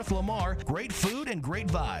 309 North Lamar. Great food and great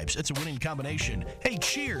vibes. It's a winning combination. Hey,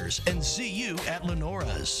 cheers, and see you at Lenora's.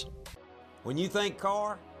 When you think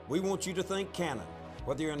car, we want you to think Cannon.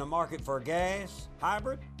 Whether you're in the market for gas,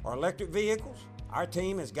 hybrid, or electric vehicles, our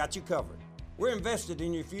team has got you covered. We're invested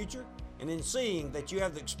in your future and in seeing that you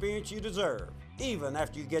have the experience you deserve, even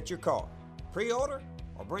after you get your car. Pre-order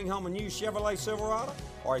or bring home a new Chevrolet Silverado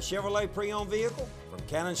or a Chevrolet pre-owned vehicle from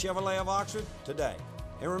Cannon Chevrolet of Oxford today.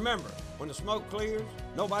 And remember, when the smoke clears,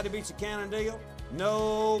 nobody beats a Cannon deal.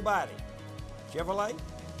 Nobody. Chevrolet,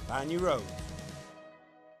 find new roads.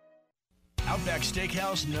 Outback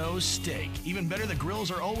Steakhouse knows steak. Even better, the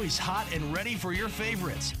grills are always hot and ready for your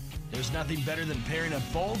favorites. There's nothing better than pairing a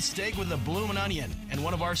bold steak with a bloomin' onion and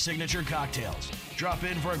one of our signature cocktails. Drop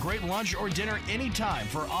in for a great lunch or dinner anytime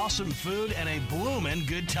for awesome food and a bloomin'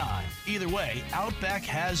 good time. Either way, Outback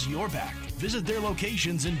has your back. Visit their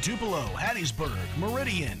locations in Tupelo, Hattiesburg,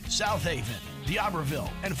 Meridian, South Haven,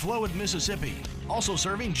 D'Iberville, and Flowood, Mississippi. Also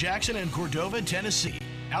serving Jackson and Cordova, Tennessee.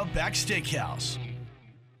 Outback Steakhouse.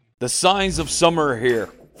 The signs of summer are here.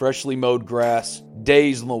 Freshly mowed grass,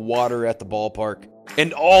 days on the water at the ballpark,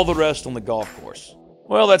 and all the rest on the golf course.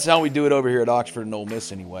 Well, that's how we do it over here at Oxford and Ole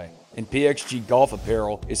Miss anyway. And PXG Golf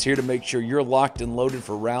Apparel is here to make sure you're locked and loaded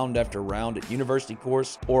for round after round at University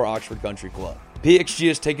Course or Oxford Country Club. PXG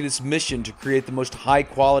has taken its mission to create the most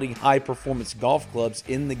high-quality, high-performance golf clubs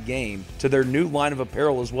in the game to their new line of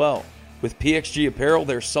apparel as well. With PXG Apparel,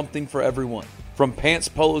 there's something for everyone. From pants,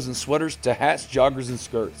 polos, and sweaters to hats, joggers, and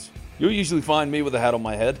skirts. You'll usually find me with a hat on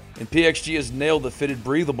my head, and PXG has nailed the fitted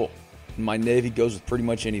breathable. And my navy goes with pretty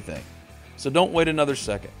much anything. So don't wait another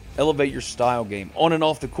second. Elevate your style game on and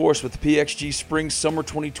off the course with the PXG Spring Summer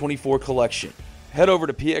 2024 collection. Head over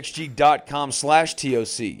to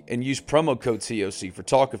pxg.com/TOC and use promo code TOC for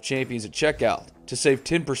Talk of Champions at checkout to save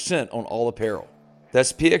 10% on all apparel.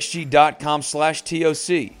 That's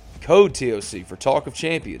pxg.com/TOC, code TOC for Talk of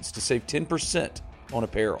Champions to save 10% on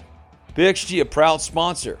apparel. PXG, a proud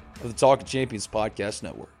sponsor of the Talk of Champions Podcast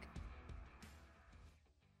Network.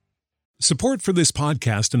 Support for this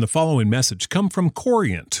podcast and the following message come from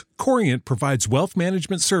Corient. Corient provides wealth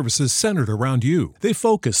management services centered around you. They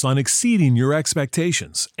focus on exceeding your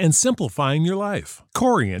expectations and simplifying your life.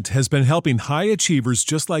 Corient has been helping high achievers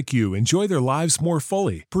just like you enjoy their lives more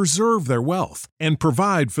fully, preserve their wealth, and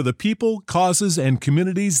provide for the people, causes, and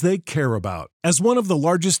communities they care about. As one of the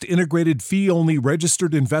largest integrated fee-only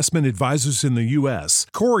registered investment advisors in the U.S.,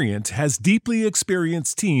 Corient has deeply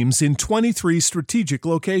experienced teams in 23 strategic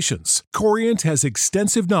locations. Corient has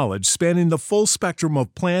extensive knowledge spanning the full spectrum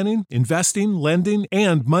of planning, investing, lending,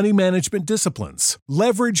 and money management disciplines.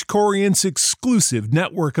 Leverage Corient's exclusive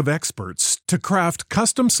network of experts to craft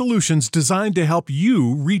custom solutions designed to help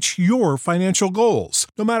you reach your financial goals,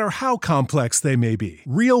 no matter how complex they may be.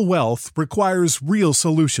 Real wealth requires real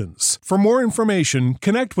solutions. For more information,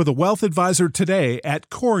 connect with a wealth advisor today at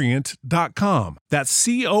Corient.com. That's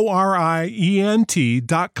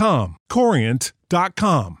Corient.com.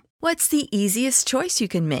 Corient.com. What's the easiest choice you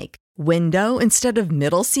can make? Window instead of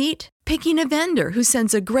middle seat? Picking a vendor who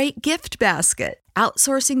sends a great gift basket?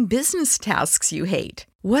 Outsourcing business tasks you hate?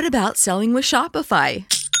 What about selling with Shopify?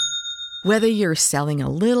 Whether you're selling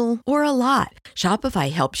a little or a lot,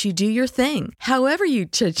 Shopify helps you do your thing, however you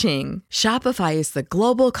cha-ching. Shopify is the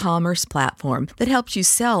global commerce platform that helps you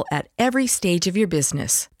sell at every stage of your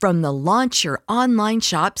business. From the launch your online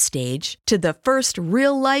shop stage to the first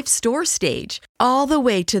real-life store stage, all the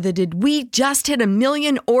way to the did we just hit 1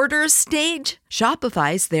 million orders stage.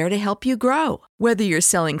 Shopify's there to help you grow. Whether you're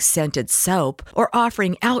selling scented soap or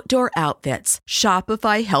offering outdoor outfits,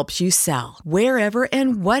 Shopify helps you sell. Wherever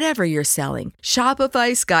and whatever you're selling,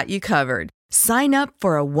 Shopify's got you covered. Sign up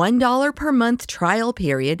for a $1 per month trial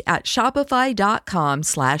period at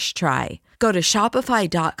shopify.com/try. Go to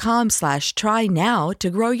shopify.com/try now to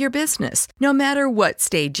grow your business, no matter what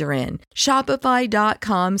stage you're in.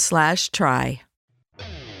 Shopify.com/try.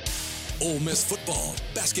 Ole Miss football,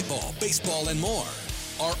 basketball, baseball, and more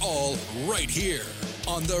are all right here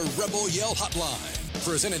on the Rebel Yell Hotline,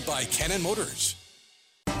 presented by Cannon Motors.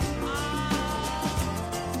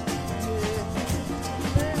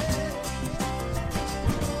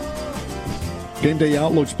 Game Day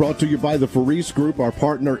Outlook's brought to you by the Faris Group, our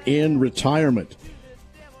partner in retirement.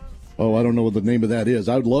 Oh, I don't know what the name of that is.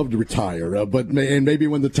 I would love to retire, but maybe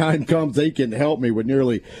when the time comes, they can help me with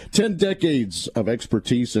nearly 10 decades of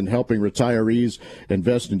expertise in helping retirees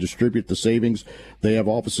invest and distribute the savings. They have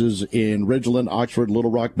offices in Ridgeland, Oxford, Little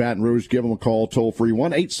Rock, Baton Rouge. Give them a call, toll-free,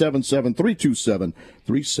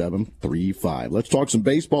 1-877-327-3735. Let's talk some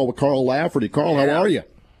baseball with Carl Lafferty. Carl, how are you?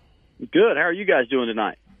 Good. How are you guys doing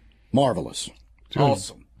tonight? Marvelous.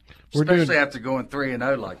 Awesome. Especially after going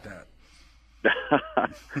 3-0 like that.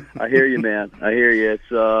 I hear you, man. I hear you.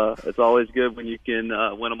 It's always good when you can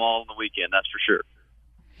win them all on the weekend. That's for sure.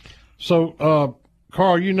 So,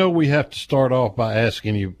 Carl, we have to start off by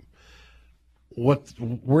asking you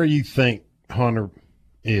where you think Hunter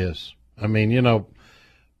is. I mean,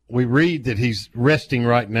 we read that he's resting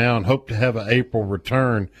right now and hope to have an April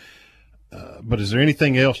return. But is there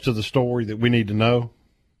anything else to the story that we need to know?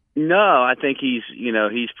 No, I think he's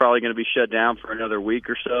probably going to be shut down for another week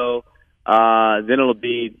or so. Then it'll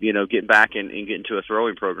be, getting back and getting to a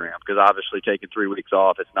throwing program, because obviously taking 3 weeks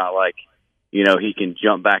off, it's not like he can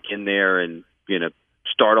jump back in there and,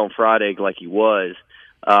 start on Friday like he was,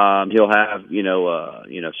 he'll have,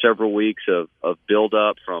 several weeks of build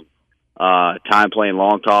up from time playing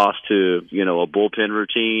long toss to, a bullpen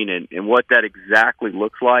routine and what that exactly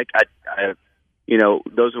looks like. That's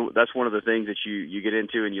one of the things that you get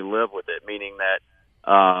into and you live with it, meaning that,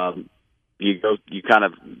 you kind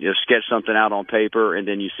of sketch something out on paper and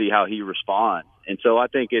then you see how he responds. And so I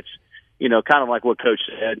think it's, kind of like what Coach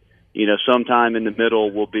said, sometime in the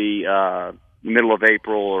middle will be, middle of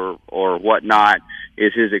April or whatnot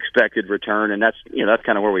is his expected return. And that's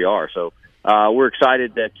kind of where we are. So, we're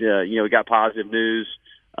excited that, we got positive news,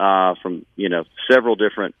 from, several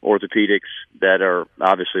different orthopedics that are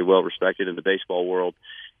obviously well respected in the baseball world.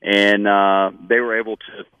 And, they were able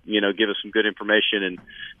to, give us some good information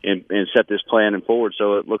and set this plan forward.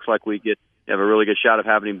 So it looks like we have a really good shot of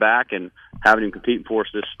having him back and having him competing for us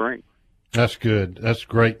this spring. That's good. That's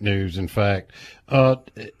great news, in fact.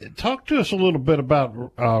 Talk to us a little bit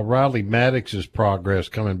about Riley Maddox's progress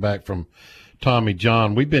coming back from Tommy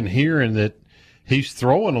John. We've been hearing that he's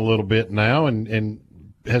throwing a little bit now and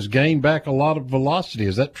has gained back a lot of velocity.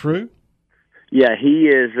 Is that true? Yeah, he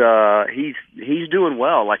is. He's doing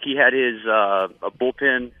well. Like he had his a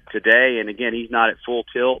bullpen today, and again, he's not at full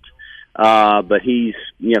tilt, but he's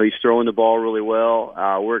throwing the ball really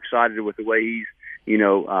well. We're excited with the way he's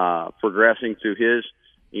progressing through his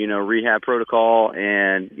rehab protocol,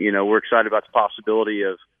 and we're excited about the possibility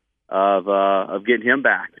of getting him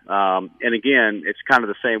back. And again, it's kind of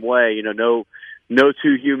the same way. No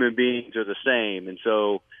two human beings are the same, and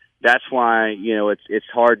so that's why it's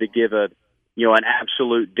hard to give an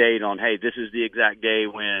absolute date on, hey, this is the exact day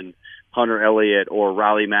when Hunter Elliott or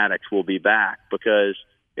Riley Maddox will be back, because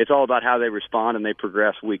it's all about how they respond and they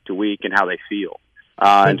progress week to week and how they feel.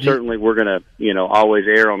 And certainly we're going to, always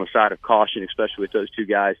err on the side of caution, especially with those two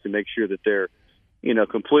guys, to make sure that they're,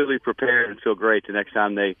 completely prepared and feel great the next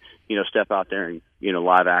time they, step out there and,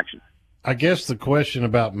 live action. I guess the question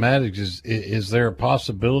about Maddox is there a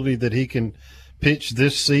possibility that he can pitch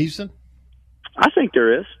this season? I think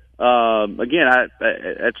there is. Again,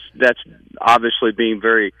 that's obviously being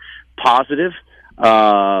very positive.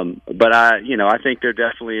 But I think there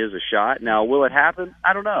definitely is a shot. Now, will it happen?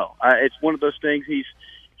 I don't know. It's one of those things.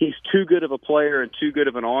 He's too good of a player and too good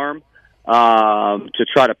of an arm, to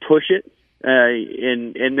try to push it.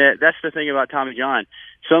 And that's the thing about Tommy John.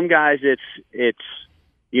 Some guys, it's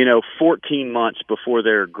 14 months before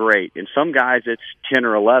they're great. And some guys it's 10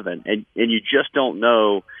 or 11 and you just don't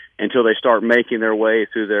know until they start making their way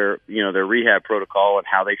through their rehab protocol and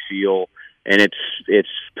how they feel. And it's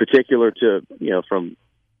particular to,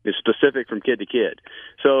 it's specific from kid to kid.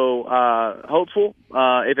 So, hopeful,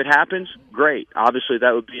 if it happens, great. Obviously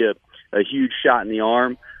that would be a huge shot in the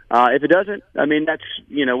arm. If it doesn't, I mean, that's,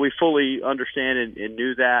 we fully understand and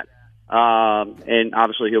knew that. And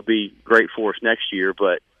obviously he'll be great for us next year,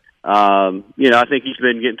 but, I think he's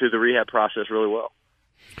been getting through the rehab process really well.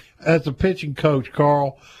 As a pitching coach,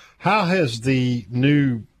 Carl, how has the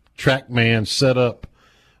new TrackMan setup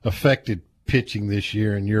affected pitching this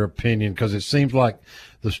year, in your opinion? Because it seems like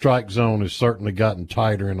the strike zone has certainly gotten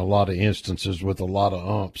tighter in a lot of instances with a lot of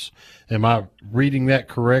umps. Am I reading that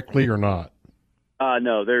correctly or not?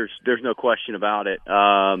 No, there's no question about it.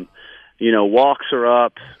 Walks are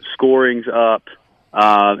up, scoring's up,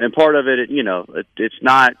 and part of it, it's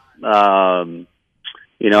not.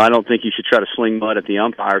 I don't think you should try to sling mud at the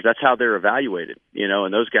umpires. That's how they're evaluated,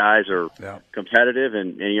 and those guys are competitive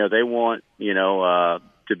and they want,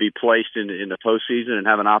 to be placed in the postseason and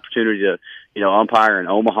have an opportunity to, umpire in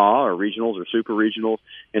Omaha or regionals or super regionals.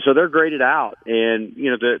 And so they're graded out. And,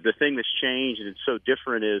 the thing that's changed and it's so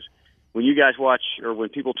different is when you guys watch, or when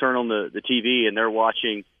people turn on the TV and they're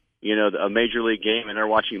watching, a major league game and they're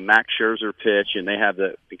watching Max Scherzer pitch and they have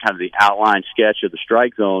the kind of the outline sketch of the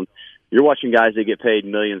strike zone, you're watching guys that get paid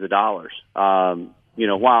millions of dollars. While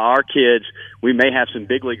our kids, we may have some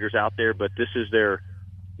big leaguers out there, but this is their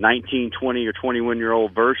 19, 20, or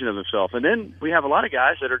 21-year-old version of themselves. And then we have a lot of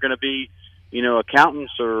guys that are going to be,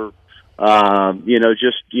 accountants or,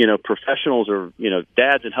 professionals or,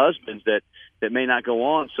 dads and husbands that may not go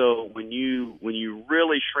on. So when you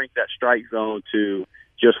really shrink that strike zone to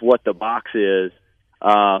just what the box is,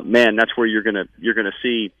 that's where you're gonna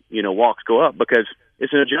see, walks go up, because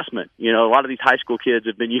it's an adjustment. A lot of these high school kids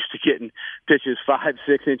have been used to getting pitches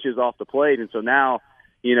 5-6 inches off the plate. And so now,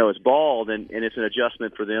 it's balled and it's an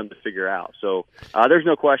adjustment for them to figure out. So, there's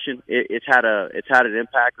no question it's had an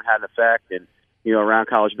impact and had an effect. And, around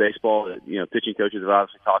college baseball, pitching coaches have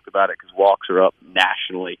obviously talked about it because walks are up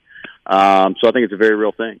nationally. So I think it's a very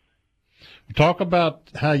real thing. Talk about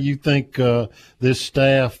how you think this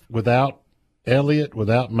staff, without Elliott,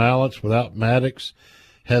 without Mallett, without Maddox,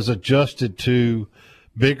 has adjusted to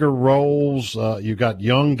bigger roles. You got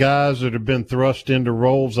young guys that have been thrust into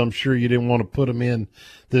roles I'm sure you didn't want to put them in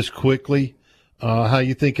this quickly. How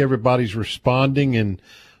you think everybody's responding, and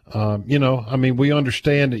we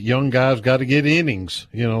understand that young guys got to get innings,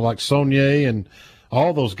 like Saunier and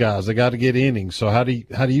all those guys, they got to get innings. So how do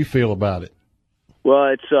you feel about it?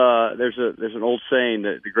 Well, it's there's an old saying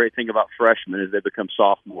that the great thing about freshmen is they become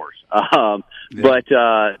sophomores. But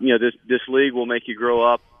this league will make you grow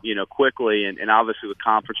up, quickly, and obviously with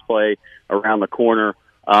conference play around the corner,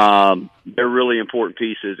 they're really important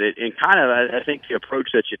pieces. I think the approach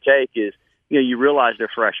that you take is, you realize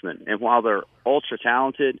they're freshmen, and while they're ultra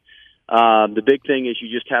talented, the big thing is you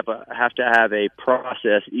just have to have a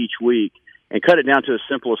process each week and cut it down to the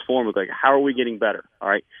simplest form of, like, how are we getting better? All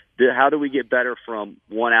right. How do we get better from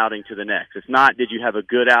one outing to the next? It's not, did you have a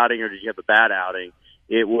good outing or did you have a bad outing?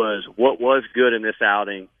 It was, what was good in this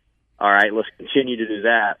outing? All right, let's continue to do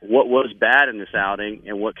that. What was bad in this outing,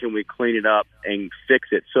 and what can we clean it up and fix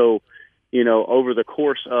it? So, over the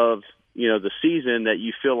course of, the season, that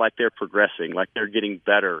you feel like they're progressing, like they're getting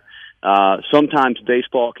better. Sometimes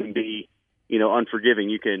baseball can be, unforgiving.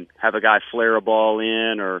 You can have a guy flare a ball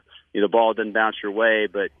in, or the ball doesn't bounce your way.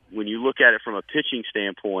 But when you look at it from a pitching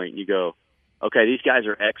standpoint, you go, okay, these guys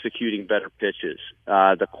are executing better pitches.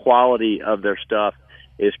 The quality of their stuff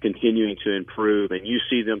is continuing to improve, and you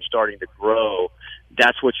see them starting to grow.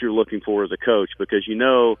 That's what you're looking for as a coach, because you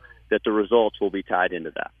know that the results will be tied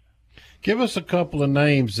into that. Give us a couple of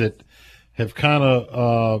names that have kind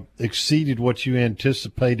of exceeded what you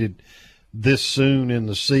anticipated this soon in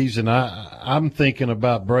the season. I'm thinking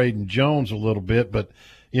about Braden Jones a little bit, but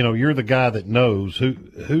you're the guy that knows who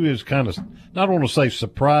is kind of, not want to say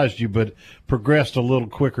surprised you, but progressed a little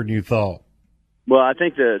quicker than you thought. Well, I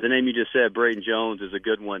think the name you just said, Braden Jones, is a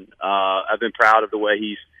good one. I've been proud of the way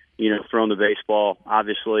he's thrown the baseball.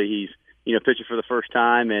 Obviously, he's pitching for the first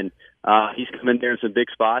time, and he's come in there in some big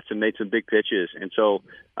spots and made some big pitches. And so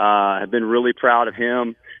I've been really proud of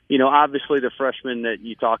him. Obviously the freshmen that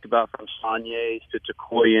you talked about, from Sauniers to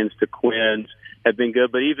Takoyans to Quinns, have been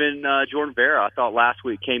good. But even Jordan Vera, I thought last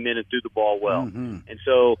week, came in and threw the ball well. Mm-hmm. And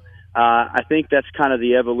so I think that's kind of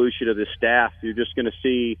the evolution of the staff. You're just going to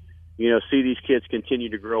see these kids continue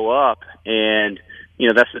to grow up. And,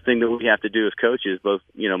 that's the thing that we have to do as coaches, both,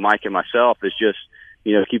 Mike and myself, is just,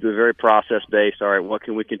 keep it very process-based. All right, what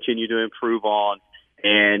can we continue to improve on?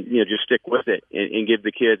 And, just stick with it and give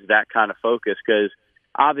the kids that kind of focus, because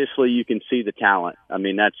obviously you can see the talent. I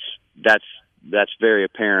mean, that's very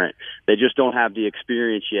apparent. They just don't have the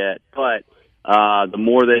experience yet. But the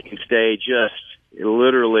more they can stay just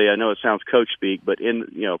literally, I know it sounds coach speak, but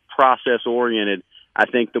in, process-oriented, I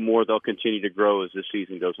think the more they'll continue to grow as the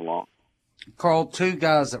season goes along. Carl, two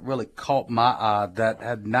guys that really caught my eye that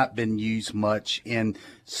had not been used much in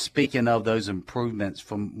speaking of those improvements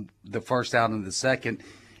from the first out and the second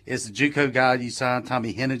is the JUCO guy you signed,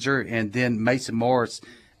 Tommy Henninger, and then Mason Morris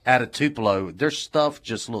out of Tupelo. Their stuff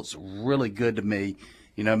just looks really good to me.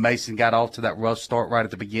 Mason got off to that rough start right at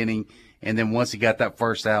the beginning, and then once he got that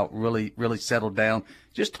first out, really, really settled down.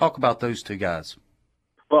 Just talk about those two guys.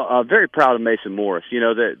 Well, very proud of Mason Morris.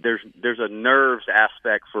 There's a nerves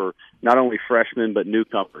aspect for not only freshmen but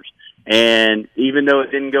newcomers. And even though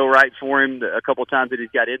it didn't go right for him a couple of times that he's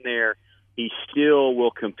got in there, he still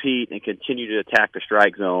will compete and continue to attack the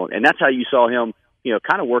strike zone. And that's how you saw him,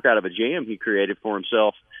 kind of work out of a jam he created for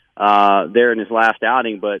himself there in his last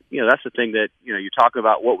outing. But, that's the thing that, you're talking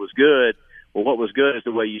about what was good. Well, what was good is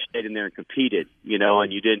the way you stayed in there and competed,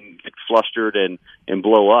 and you didn't get flustered and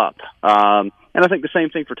blow up. And I think the same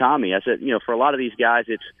thing for Tommy. I said, for a lot of these guys,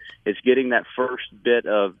 it's getting that first bit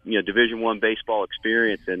of, Division I baseball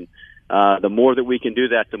experience. And the more that we can do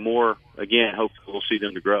that, the more, again, hopefully we'll see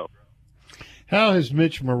them to grow. How has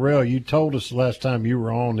Mitch Morrell, you told us last time you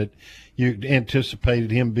were on that you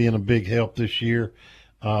anticipated him being a big help this year.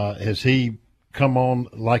 Has he come on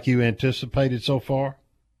like you anticipated so far?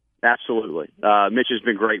 Absolutely. Mitch has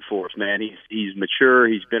been great for us, man. He's mature.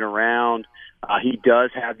 He's been around. He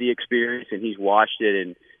does have the experience, and he's watched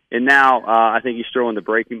it. And now I think he's throwing the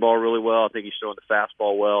breaking ball really well. I think he's throwing the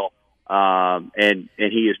fastball well. And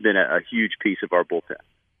he has been a huge piece of our bullpen.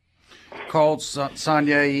 Carl,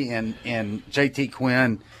 Saunier and JT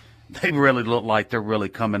Quinn, they really look like they're really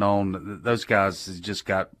coming on. Those guys have just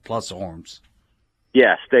got plus arms.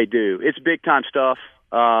 Yes, they do. It's big time stuff.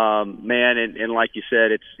 Man, and like you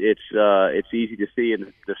said, it's easy to see,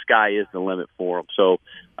 and the sky is the limit for them. So,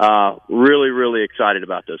 really, really excited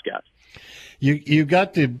about those guys. You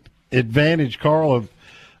got the advantage, Carl,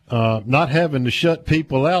 not having to shut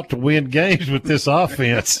people out to win games with this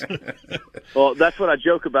offense. Well, that's what I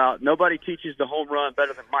joke about. Nobody teaches the home run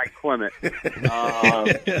better than Mike Clement.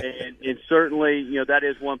 And certainly, that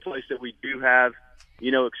is one place that we do have,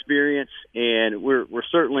 experience, and we're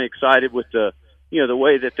certainly excited with the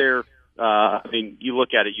way that they're, you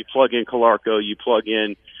look at it, you plug in Calarco, you plug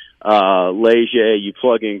in Leger, you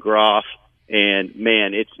plug in Groff, and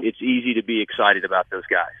man, it's easy to be excited about those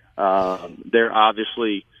guys. They're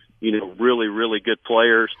obviously, really, really good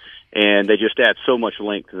players, and they just add so much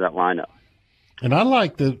length to that lineup. And I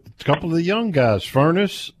like the couple of the young guys,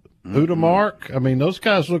 Furness, Udemark. I mean, those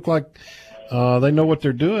guys look like they know what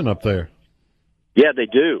they're doing up there. Yeah, they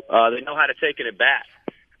do. They know how to take it at bat.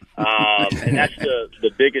 And that's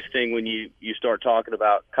the biggest thing when you start talking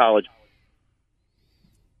about college.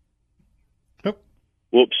 Oh.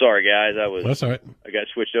 Whoops, sorry, guys. That's all right. I got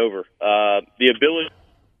switched over. The ability,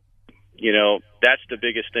 that's the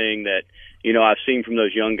biggest thing that, I've seen from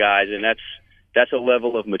those young guys, and that's a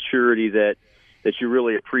level of maturity that you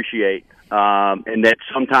really appreciate, and that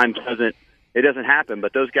sometimes doesn't happen.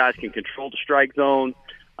 But those guys can control the strike zone,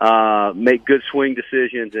 make good swing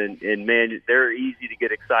decisions, and man, they're easy to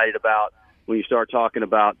get excited about when you start talking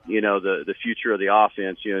about the future of the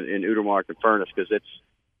offense, in Udemark and Furness, because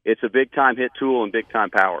it's a big time hit tool and big time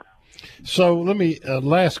power. So let me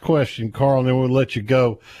last question, Carl, and then we'll let you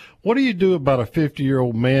go. What do you do about a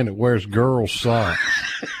 50-year-old man that wears girls' socks?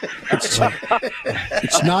 It's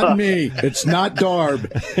not me. It's not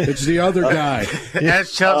Darb. It's the other guy.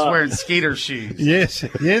 That's Chuck's wearing Skeeter shoes. Yes,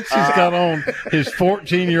 he's got on his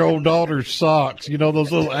 14-year-old daughter's socks.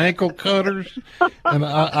 Those little ankle cutters, and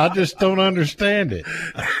I just don't understand it.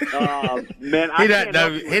 Man, he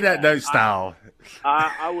doesn't know style.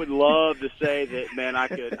 I would love to say that, man, I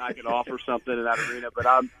could offer something in that arena, but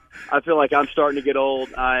I feel like I'm starting to get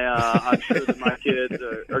old. I'm sure that my kids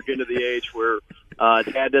are getting to the age where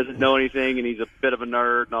dad doesn't know anything and he's a bit of a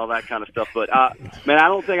nerd and all that kind of stuff. But man, I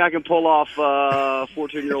don't think I can pull off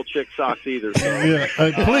 14-year-old chick socks either. So.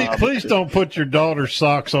 Yeah, please don't put your daughter's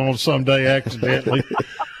socks on someday accidentally.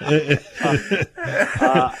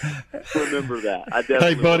 Remember that. I definitely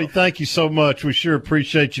Hey, buddy, will. thank you so much. We sure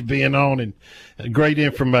appreciate you being on, and great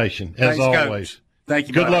information as Thanks, always. Coach. Thank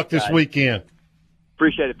you. Good buddy. luck this weekend.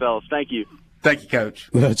 Appreciate it, fellas. Thank you. Thank you, Coach.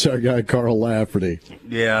 That's our guy, Carl Lafferty.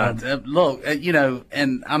 Yeah, look,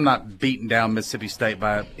 and I'm not beating down Mississippi State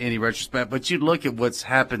by any retrospect, but you look at what's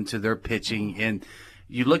happened to their pitching, and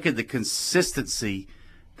you look at the consistency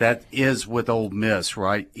that is with Ole Miss,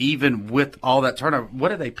 right? Even with all that turnover,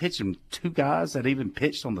 what are they pitching? 2 guys that even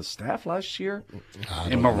pitched on the staff last year,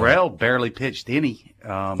 and Morrell barely pitched any.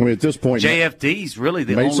 At this point, JFD's really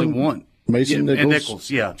the only one. Mason Nichols,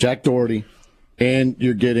 yeah, Jack Doherty. And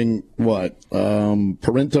you're getting what?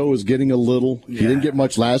 Parento is getting a little. Yeah. He didn't get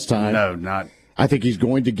much last time. No, not. I think he's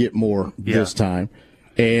going to get more this time.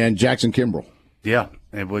 And Jackson Kimbrell. Yeah,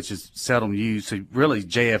 and which is seldom used. So really,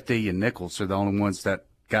 JFD and Nichols are the only ones that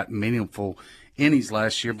got meaningful innings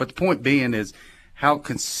last year. But the point being is how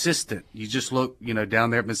consistent. You just look, down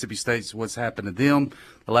there at Mississippi State, what's happened to them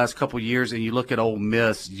the last couple of years, and you look at Ole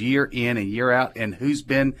Miss year in and year out, and who's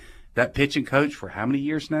been that pitching coach for how many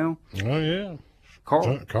years now? Oh, yeah.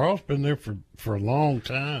 Carl's been there for a long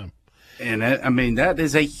time. And that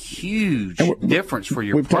is a huge difference for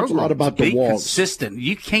your program. We've talked a lot about the walks. Consistent.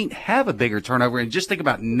 You can't have a bigger turnover. And just think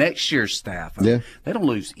about next year's staff. They don't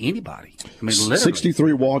lose anybody. Literally.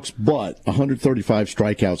 63 walks, but 135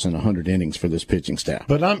 strikeouts and 100 innings for this pitching staff.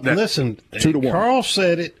 But listen, 2-1. Carl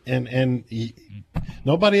said it, and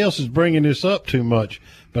nobody else is bringing this up too much.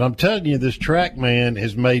 But I'm telling you, this track man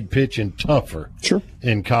has made pitching tougher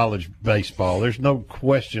in college baseball. There's no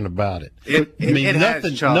question about it.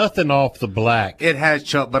 Nothing off the black. It has,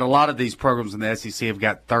 Chuck, but a lot of these programs in the SEC have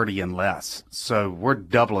got 30 and less. So we're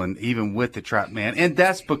doubling even with the track man. And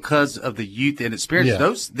that's because of the youth and experience.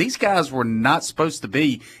 Yeah. These guys were not supposed to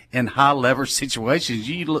be in high leverage situations.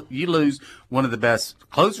 You lose one of the best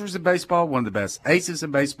closers in baseball, one of the best aces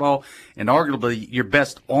in baseball, and arguably your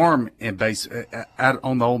best arm in base out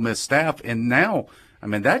on the Ole Miss staff. And now,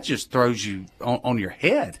 that just throws you on your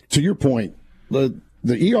head. To your point, the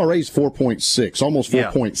ERA is 4.6, almost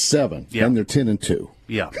 4.7, and they're 10-2.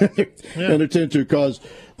 Yeah. And they're 10-2 because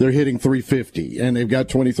they're hitting 350, and they've got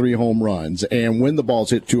 23 home runs. And when the ball's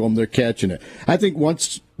hit to them, they're catching it. I think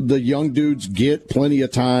once the young dudes get plenty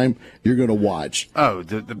of time, you're going to watch. Oh,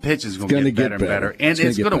 the pitch is going to get better and better. And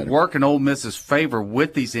it's going to work in Ole Miss's favor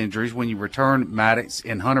with these injuries when you return Maddox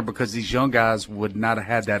and Hunter, because these young guys would not have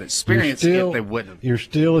had that experience if they wouldn't have. You're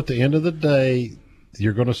still, at the end of the day,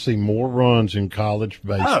 you're going to see more runs in college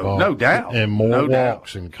baseball. No doubt. And more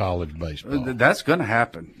walks in college baseball. That's going to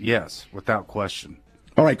happen, yes, without question.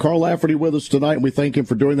 All right, Carl Lafferty with us tonight, and we thank him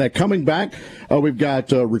for doing that. Coming back, we've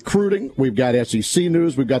got recruiting, we've got SEC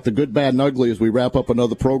news, we've got the good, bad, and ugly as we wrap up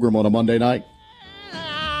another program on a Monday night.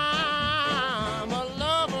 I'm a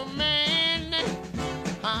lover man.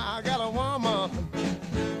 I got a woman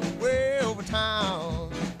way over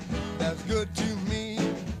town that's good to me.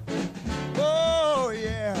 Oh,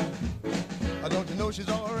 yeah. Don't you know she's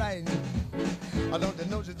all right? Don't you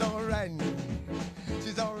know she's all right?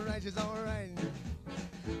 She's all right, she's all right.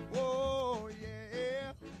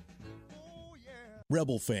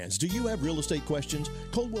 Rebel fans, do you have real estate questions?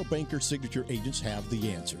 Coldwell Banker Signature agents have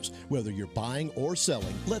the answers. Whether you're buying or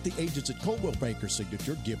selling, let the agents at Coldwell Banker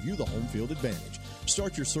Signature give you the home field advantage.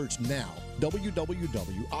 Start your search now,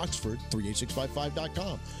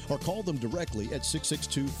 www.oxford38655.com, or call them directly at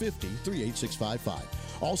 662-50-38655.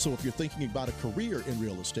 Also, if you're thinking about a career in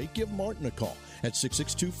real estate, give Martin a call at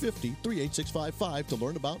 662-50-38655 to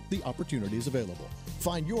learn about the opportunities available.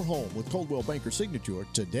 Find your home with Coldwell Banker Signature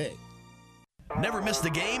today. Never miss the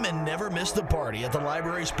game and never miss the party at the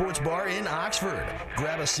Library Sports Bar in Oxford.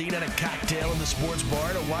 Grab a seat and a cocktail in the sports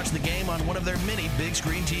bar to watch the game on one of their many big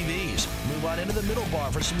screen TVs. Move on into the middle bar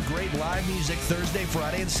for some great live music Thursday,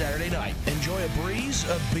 Friday, and Saturday night. Enjoy a breeze,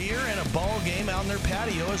 a beer, and a ball game out in their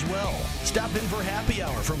patio as well. Stop in for happy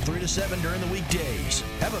hour from 3 to 7 during the weekdays.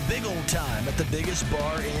 Have a big old time at the biggest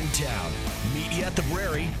bar in town. Meet you at the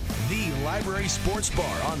Brary, the Library Sports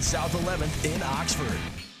Bar on South 11th in Oxford.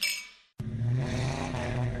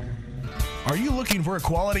 Are you looking for a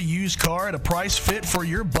quality used car at a price fit for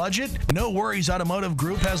your budget? No Worries Automotive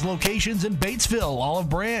Group has locations in Batesville, Olive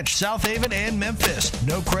Branch, South Haven, and Memphis.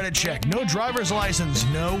 No credit check, no driver's license,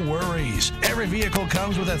 no worries. Every vehicle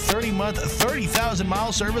comes with a 30-month,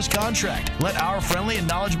 30,000-mile service contract. Let our friendly and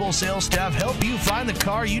knowledgeable sales staff help you find the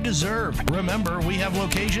car you deserve. Remember, we have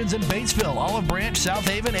locations in Batesville, Olive Branch, South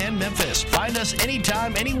Haven, and Memphis. Find us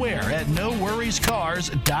anytime, anywhere at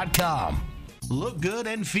NoWorriesCars.com. Look good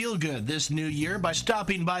and feel good this new year by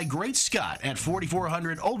stopping by Great Scott at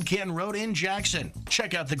 4400 Old Canton Road in Jackson.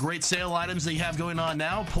 Check out the great sale items they have going on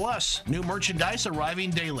now, plus new merchandise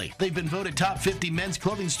arriving daily. They've been voted top 50 men's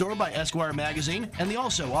clothing store by Esquire magazine, and they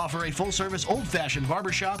also offer a full-service old-fashioned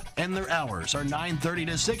barbershop, and their hours are 9:30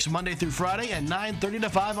 to 6 Monday through Friday and 9:30 to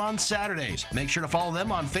 5 on Saturdays. Make sure to follow them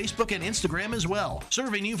on Facebook and Instagram as well.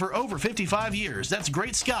 Serving you for over 55 years, that's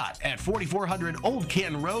Great Scott at 4400 Old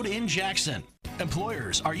Canton Road in Jackson.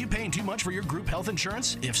 Employers, are you paying too much for your group health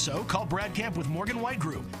insurance? If so, call Brad Camp with Morgan White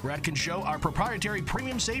Group. Brad can show our proprietary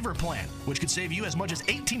Premium Saver Plan, which could save you as much as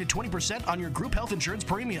 18 to 20% on your group health insurance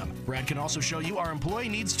premium. Brad can also show you our employee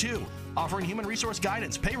needs too, offering human resource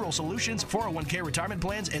guidance, payroll solutions, 401k retirement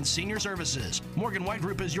plans, and senior services. Morgan White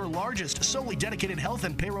Group is your largest, solely dedicated health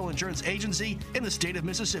and payroll insurance agency in the state of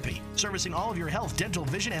Mississippi, servicing all of your health, dental,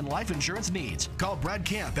 vision, and life insurance needs. Call Brad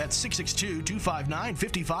Camp at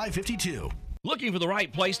 662-259-5552. Looking for the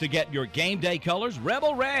right place to get your game day colors?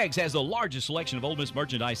 Rebel Rags has the largest selection of Ole Miss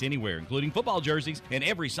merchandise anywhere, including football jerseys in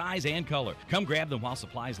every size and color. Come grab them while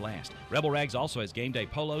supplies last. Rebel Rags also has game day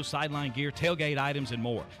polos, sideline gear, tailgate items, and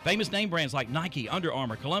more. Famous name brands like Nike, Under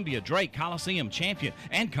Armour, Columbia, Drake, Coliseum, Champion,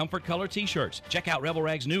 and Comfort Color t-shirts. Check out Rebel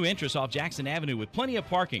Rags' new entrance off Jackson Avenue with plenty of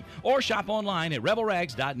parking, or shop online at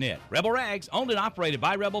rebelrags.net. Rebel Rags, owned and operated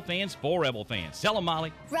by Rebel fans for Rebel fans. Sell them,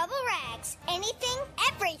 Molly. Rebel Rags, anything,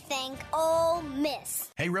 everything, Ole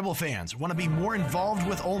Miss. Hey, Rebel fans, want to be more involved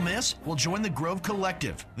with Ole Miss? Well, join the Grove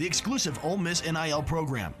Collective, the exclusive Ole Miss NIL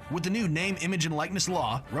program. With the new name, image, and likeness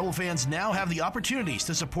law, Rebel fans now have the opportunities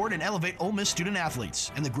to support and elevate Ole Miss student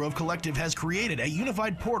athletes. And the Grove Collective has created a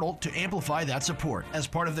unified portal to amplify that support. As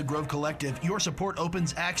part of the Grove Collective, your support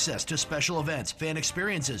opens access to special events, fan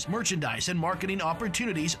experiences, merchandise, and marketing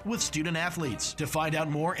opportunities with student athletes. To find out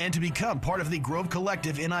more and to become part of the Grove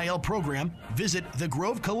Collective NIL program, visit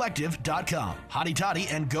thegrovecollective.com. Hotty toddy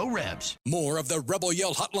and go Rebs. More of the Rebel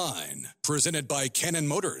Yell Hotline, presented by Cannon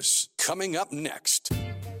Motors, coming up next.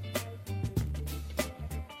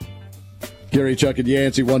 Gary, Chuck, and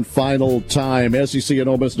Yancey, one final time. SEC and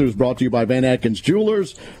Ole Miss News brought to you by Van Atkins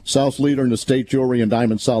Jewelers, South's leader in estate jewelry and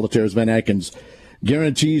diamond solitaires. Van Atkins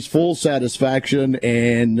guarantees full satisfaction,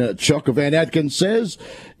 and Chuck of Van Atkins says,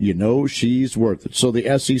 you know she's worth it. So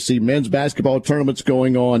the SEC men's basketball tournament's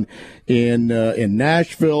going on in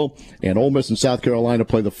Nashville, and Ole Miss and South Carolina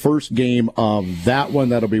play the first game of that one.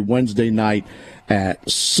 That'll be Wednesday night at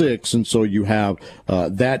 6, and so you have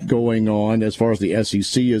that going on as far as the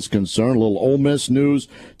SEC is concerned. A little Ole Miss news.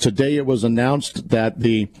 Today it was announced that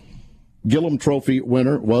the Gillum Trophy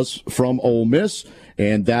winner was from Ole Miss,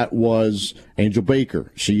 and that was Angel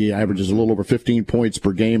Baker. She averages a little over 15 points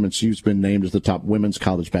per game, and she's been named as the top women's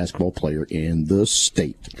college basketball player in the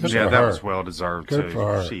state. Yeah, that was well-deserved,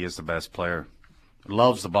 too. She is the best player.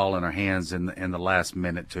 Loves the ball in her hands in the last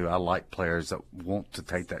minute, too. I like players that want to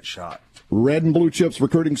take that shot. Red and Blue Chips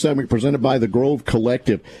recruiting segment presented by the Grove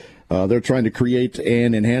Collective. They're trying to create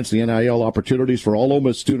and enhance the NIL opportunities for all Ole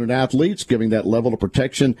Miss student athletes, giving that level of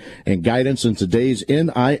protection and guidance in today's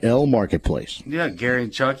NIL marketplace. Yeah, Gary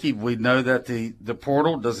and Chucky, we know that the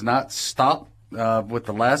portal does not stop with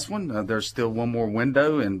the last one. There's still one more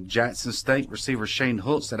window, and Jackson State receiver Shane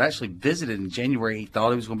Hooks that actually visited in January. He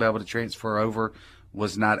thought he was going to be able to transfer over,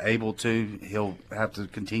 was not able to. He'll have to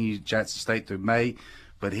continue Jackson State through May,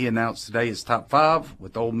 but he announced today his top 5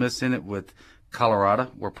 with Ole Miss in it, with Colorado,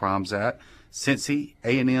 where Prime's at, Cincy,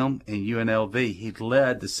 A&M, and UNLV. He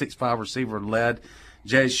led, the 6'5 receiver led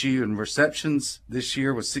JSU in receptions this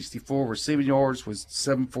year with 64, receiving yards with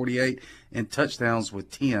 748, and touchdowns with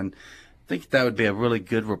 10. I think that would be a really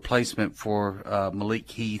good replacement for Malik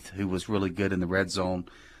Heath, who was really good in the red zone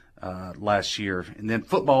last year. And then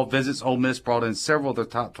football visits, Ole Miss brought in several of their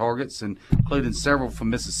top targets, including several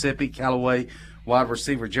from Mississippi. Callaway wide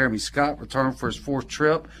receiver Jeremy Scott returned for his 4th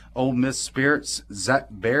trip. Ole Miss Spirits Zach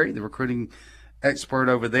Berry, the recruiting expert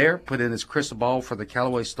over there, put in his crystal ball for the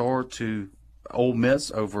Callaway Star to Ole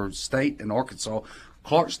Miss over State and Arkansas.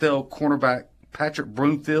 Clarksdale cornerback Patrick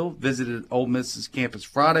Broomfield visited Ole Miss's campus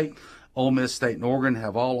Friday. Ole Miss, State, and Oregon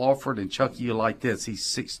have all offered, and Chucky, you like this. He's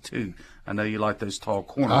 6'2". I know you like those tall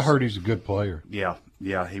corners. I heard he's a good player. Yeah,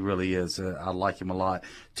 he really is. I like him a lot.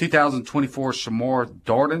 2024 Shamar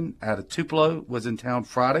Darden out of Tupelo was in town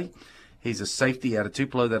Friday. He's a safety out of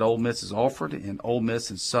Tupelo that Ole Miss has offered, and Ole Miss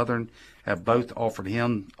and Southern have both offered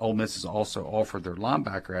him. Ole Miss has also offered their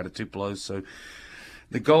linebacker out of Tupelo. So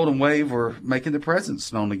the Golden Wave are making their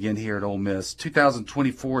presence known again here at Ole Miss.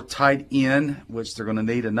 2024 tight end, which they're going to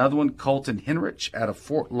need another one, Colton Henrich out of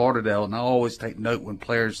Fort Lauderdale. And I always take note when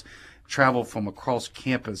players travel from across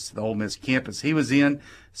campus, the Ole Miss campus. He was in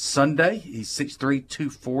Sunday. He's 6'3",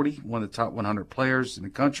 240, one of the top 100 players in the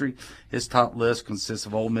country. His top list consists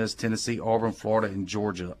of Ole Miss, Tennessee, Auburn, Florida, and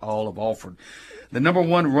Georgia, all have offered. The number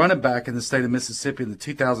 1 running back in the state of Mississippi in the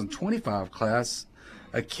 2025 class,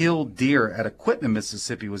 Akil Deer at Equipment,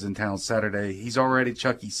 Mississippi, was in town Saturday. He's already,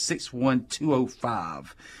 Chucky, 6'1",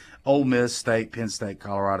 205. Ole Miss, State, Penn State,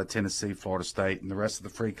 Colorado, Tennessee, Florida State, and the rest of the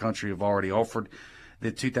free country have already offered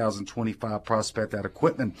the 2025 prospect at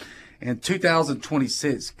Equipment. And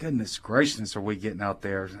 2026, goodness gracious, are we getting out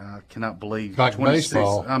there? I cannot believe. Like 26.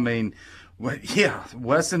 baseball. I mean, yeah.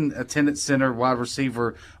 Wesson Attendance Center wide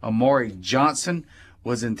receiver Amari Johnson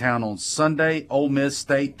was in town on Sunday. Ole Miss,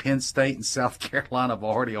 State, Penn State, and South Carolina have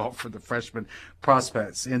already offered the freshman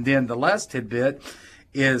prospects. And then the last tidbit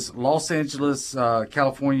is Los Angeles,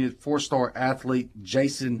 California 4-star athlete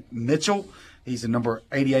Jason Mitchell. He's the number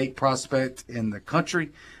 88 prospect in the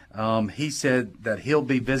country. He said that he'll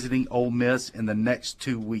be visiting Ole Miss in the next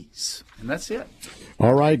 2 weeks. And that's it.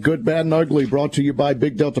 All right, Good, Bad, and Ugly, brought to you by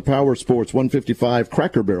Big Delta Power Sports, 155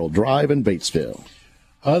 Cracker Barrel Drive in Batesville.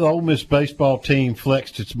 The Ole Miss baseball team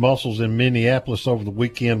flexed its muscles in Minneapolis over the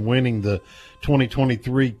weekend, winning the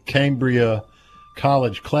 2023 Cambria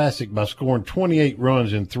College Classic by scoring 28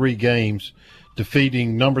 runs in 3 games,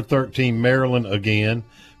 defeating number 13 Maryland again,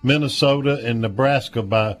 Minnesota, and Nebraska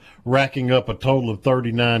by racking up a total of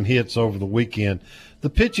 39 hits over the weekend. The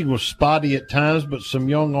pitching was spotty at times, but some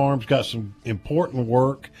young arms got some important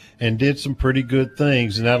work and did some pretty good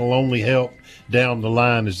things, and that'll only help down the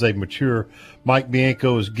line as they mature. Mike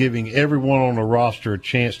Bianco is giving everyone on the roster a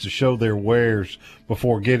chance to show their wares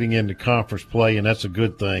before getting into conference play, and that's a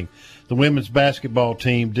good thing. The women's basketball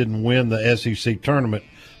team didn't win the SEC tournament,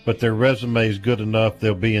 but their resume is good enough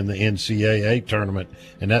they'll be in the NCAA tournament,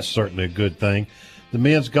 and that's certainly a good thing. The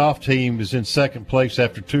men's golf team is in second place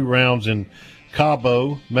after 2 rounds in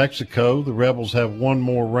Cabo, Mexico. The Rebels have one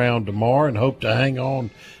more round tomorrow and hope to hang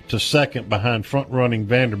on to second behind front-running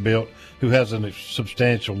Vanderbilt, who has a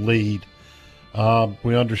substantial lead.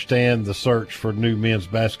 We understand the search for new men's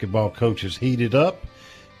basketball coaches heated up,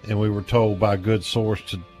 and we were told by a good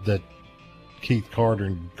source that Keith Carter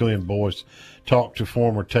and Glenn Boyce talked to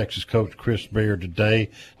former Texas coach Chris Beard today.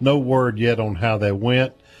 No word yet on how they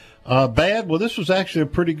went. Bad? Well, this was actually a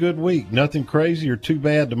pretty good week. Nothing crazy or too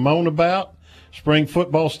bad to moan about. Spring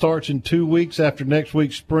football starts in 2 weeks after next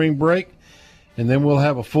week's spring break, and then we'll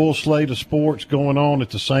have a full slate of sports going on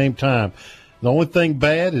at the same time. The only thing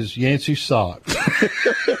bad is Yancey's socks.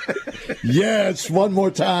 Yes, one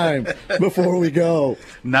more time before we go.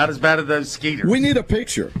 Not as bad as those Skeeters. We need a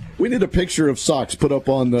picture. We need a picture of socks put up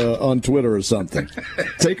on Twitter or something.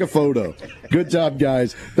 Take a photo. Good job,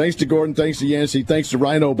 guys. Thanks to Gordon. Thanks to Yancey. Thanks to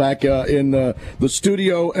Rhino back in the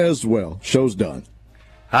studio as well. Show's done.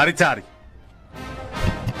 Howdy toddy.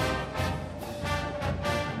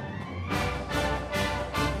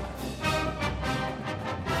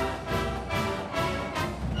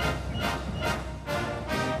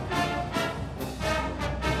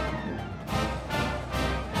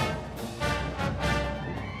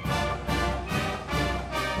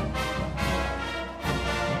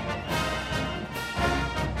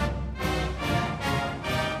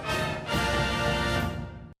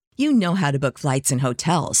 You know how to book flights and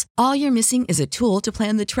hotels. All you're missing is a tool to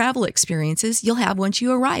plan the travel experiences you'll have once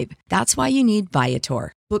you arrive. That's why you need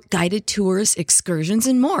Viator. Book guided tours, excursions,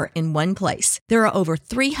 and more in one place. There are over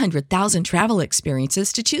 300,000 travel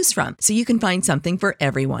experiences to choose from, so you can find something for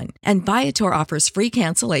everyone. And Viator offers free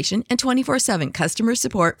cancellation and 24/7 customer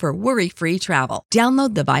support for worry-free travel.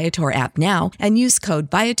 Download the Viator app now and use code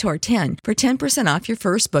Viator10 for 10% off your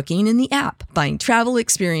first booking in the app. Find travel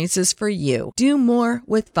experiences for you. Do more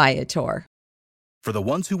with Viator. For the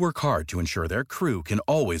ones who work hard to ensure their crew can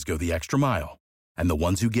always go the extra mile, and the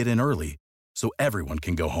ones who get in early so everyone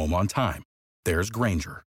can go home on time, there's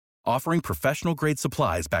Grainger, offering professional-grade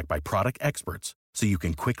supplies backed by product experts so you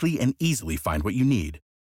can quickly and easily find what you need.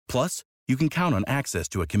 Plus, you can count on access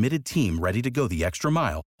to a committed team ready to go the extra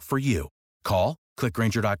mile for you. Call, click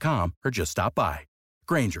Grainger.com, or just stop by.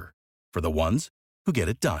 Grainger, for the ones who get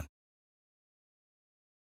it done.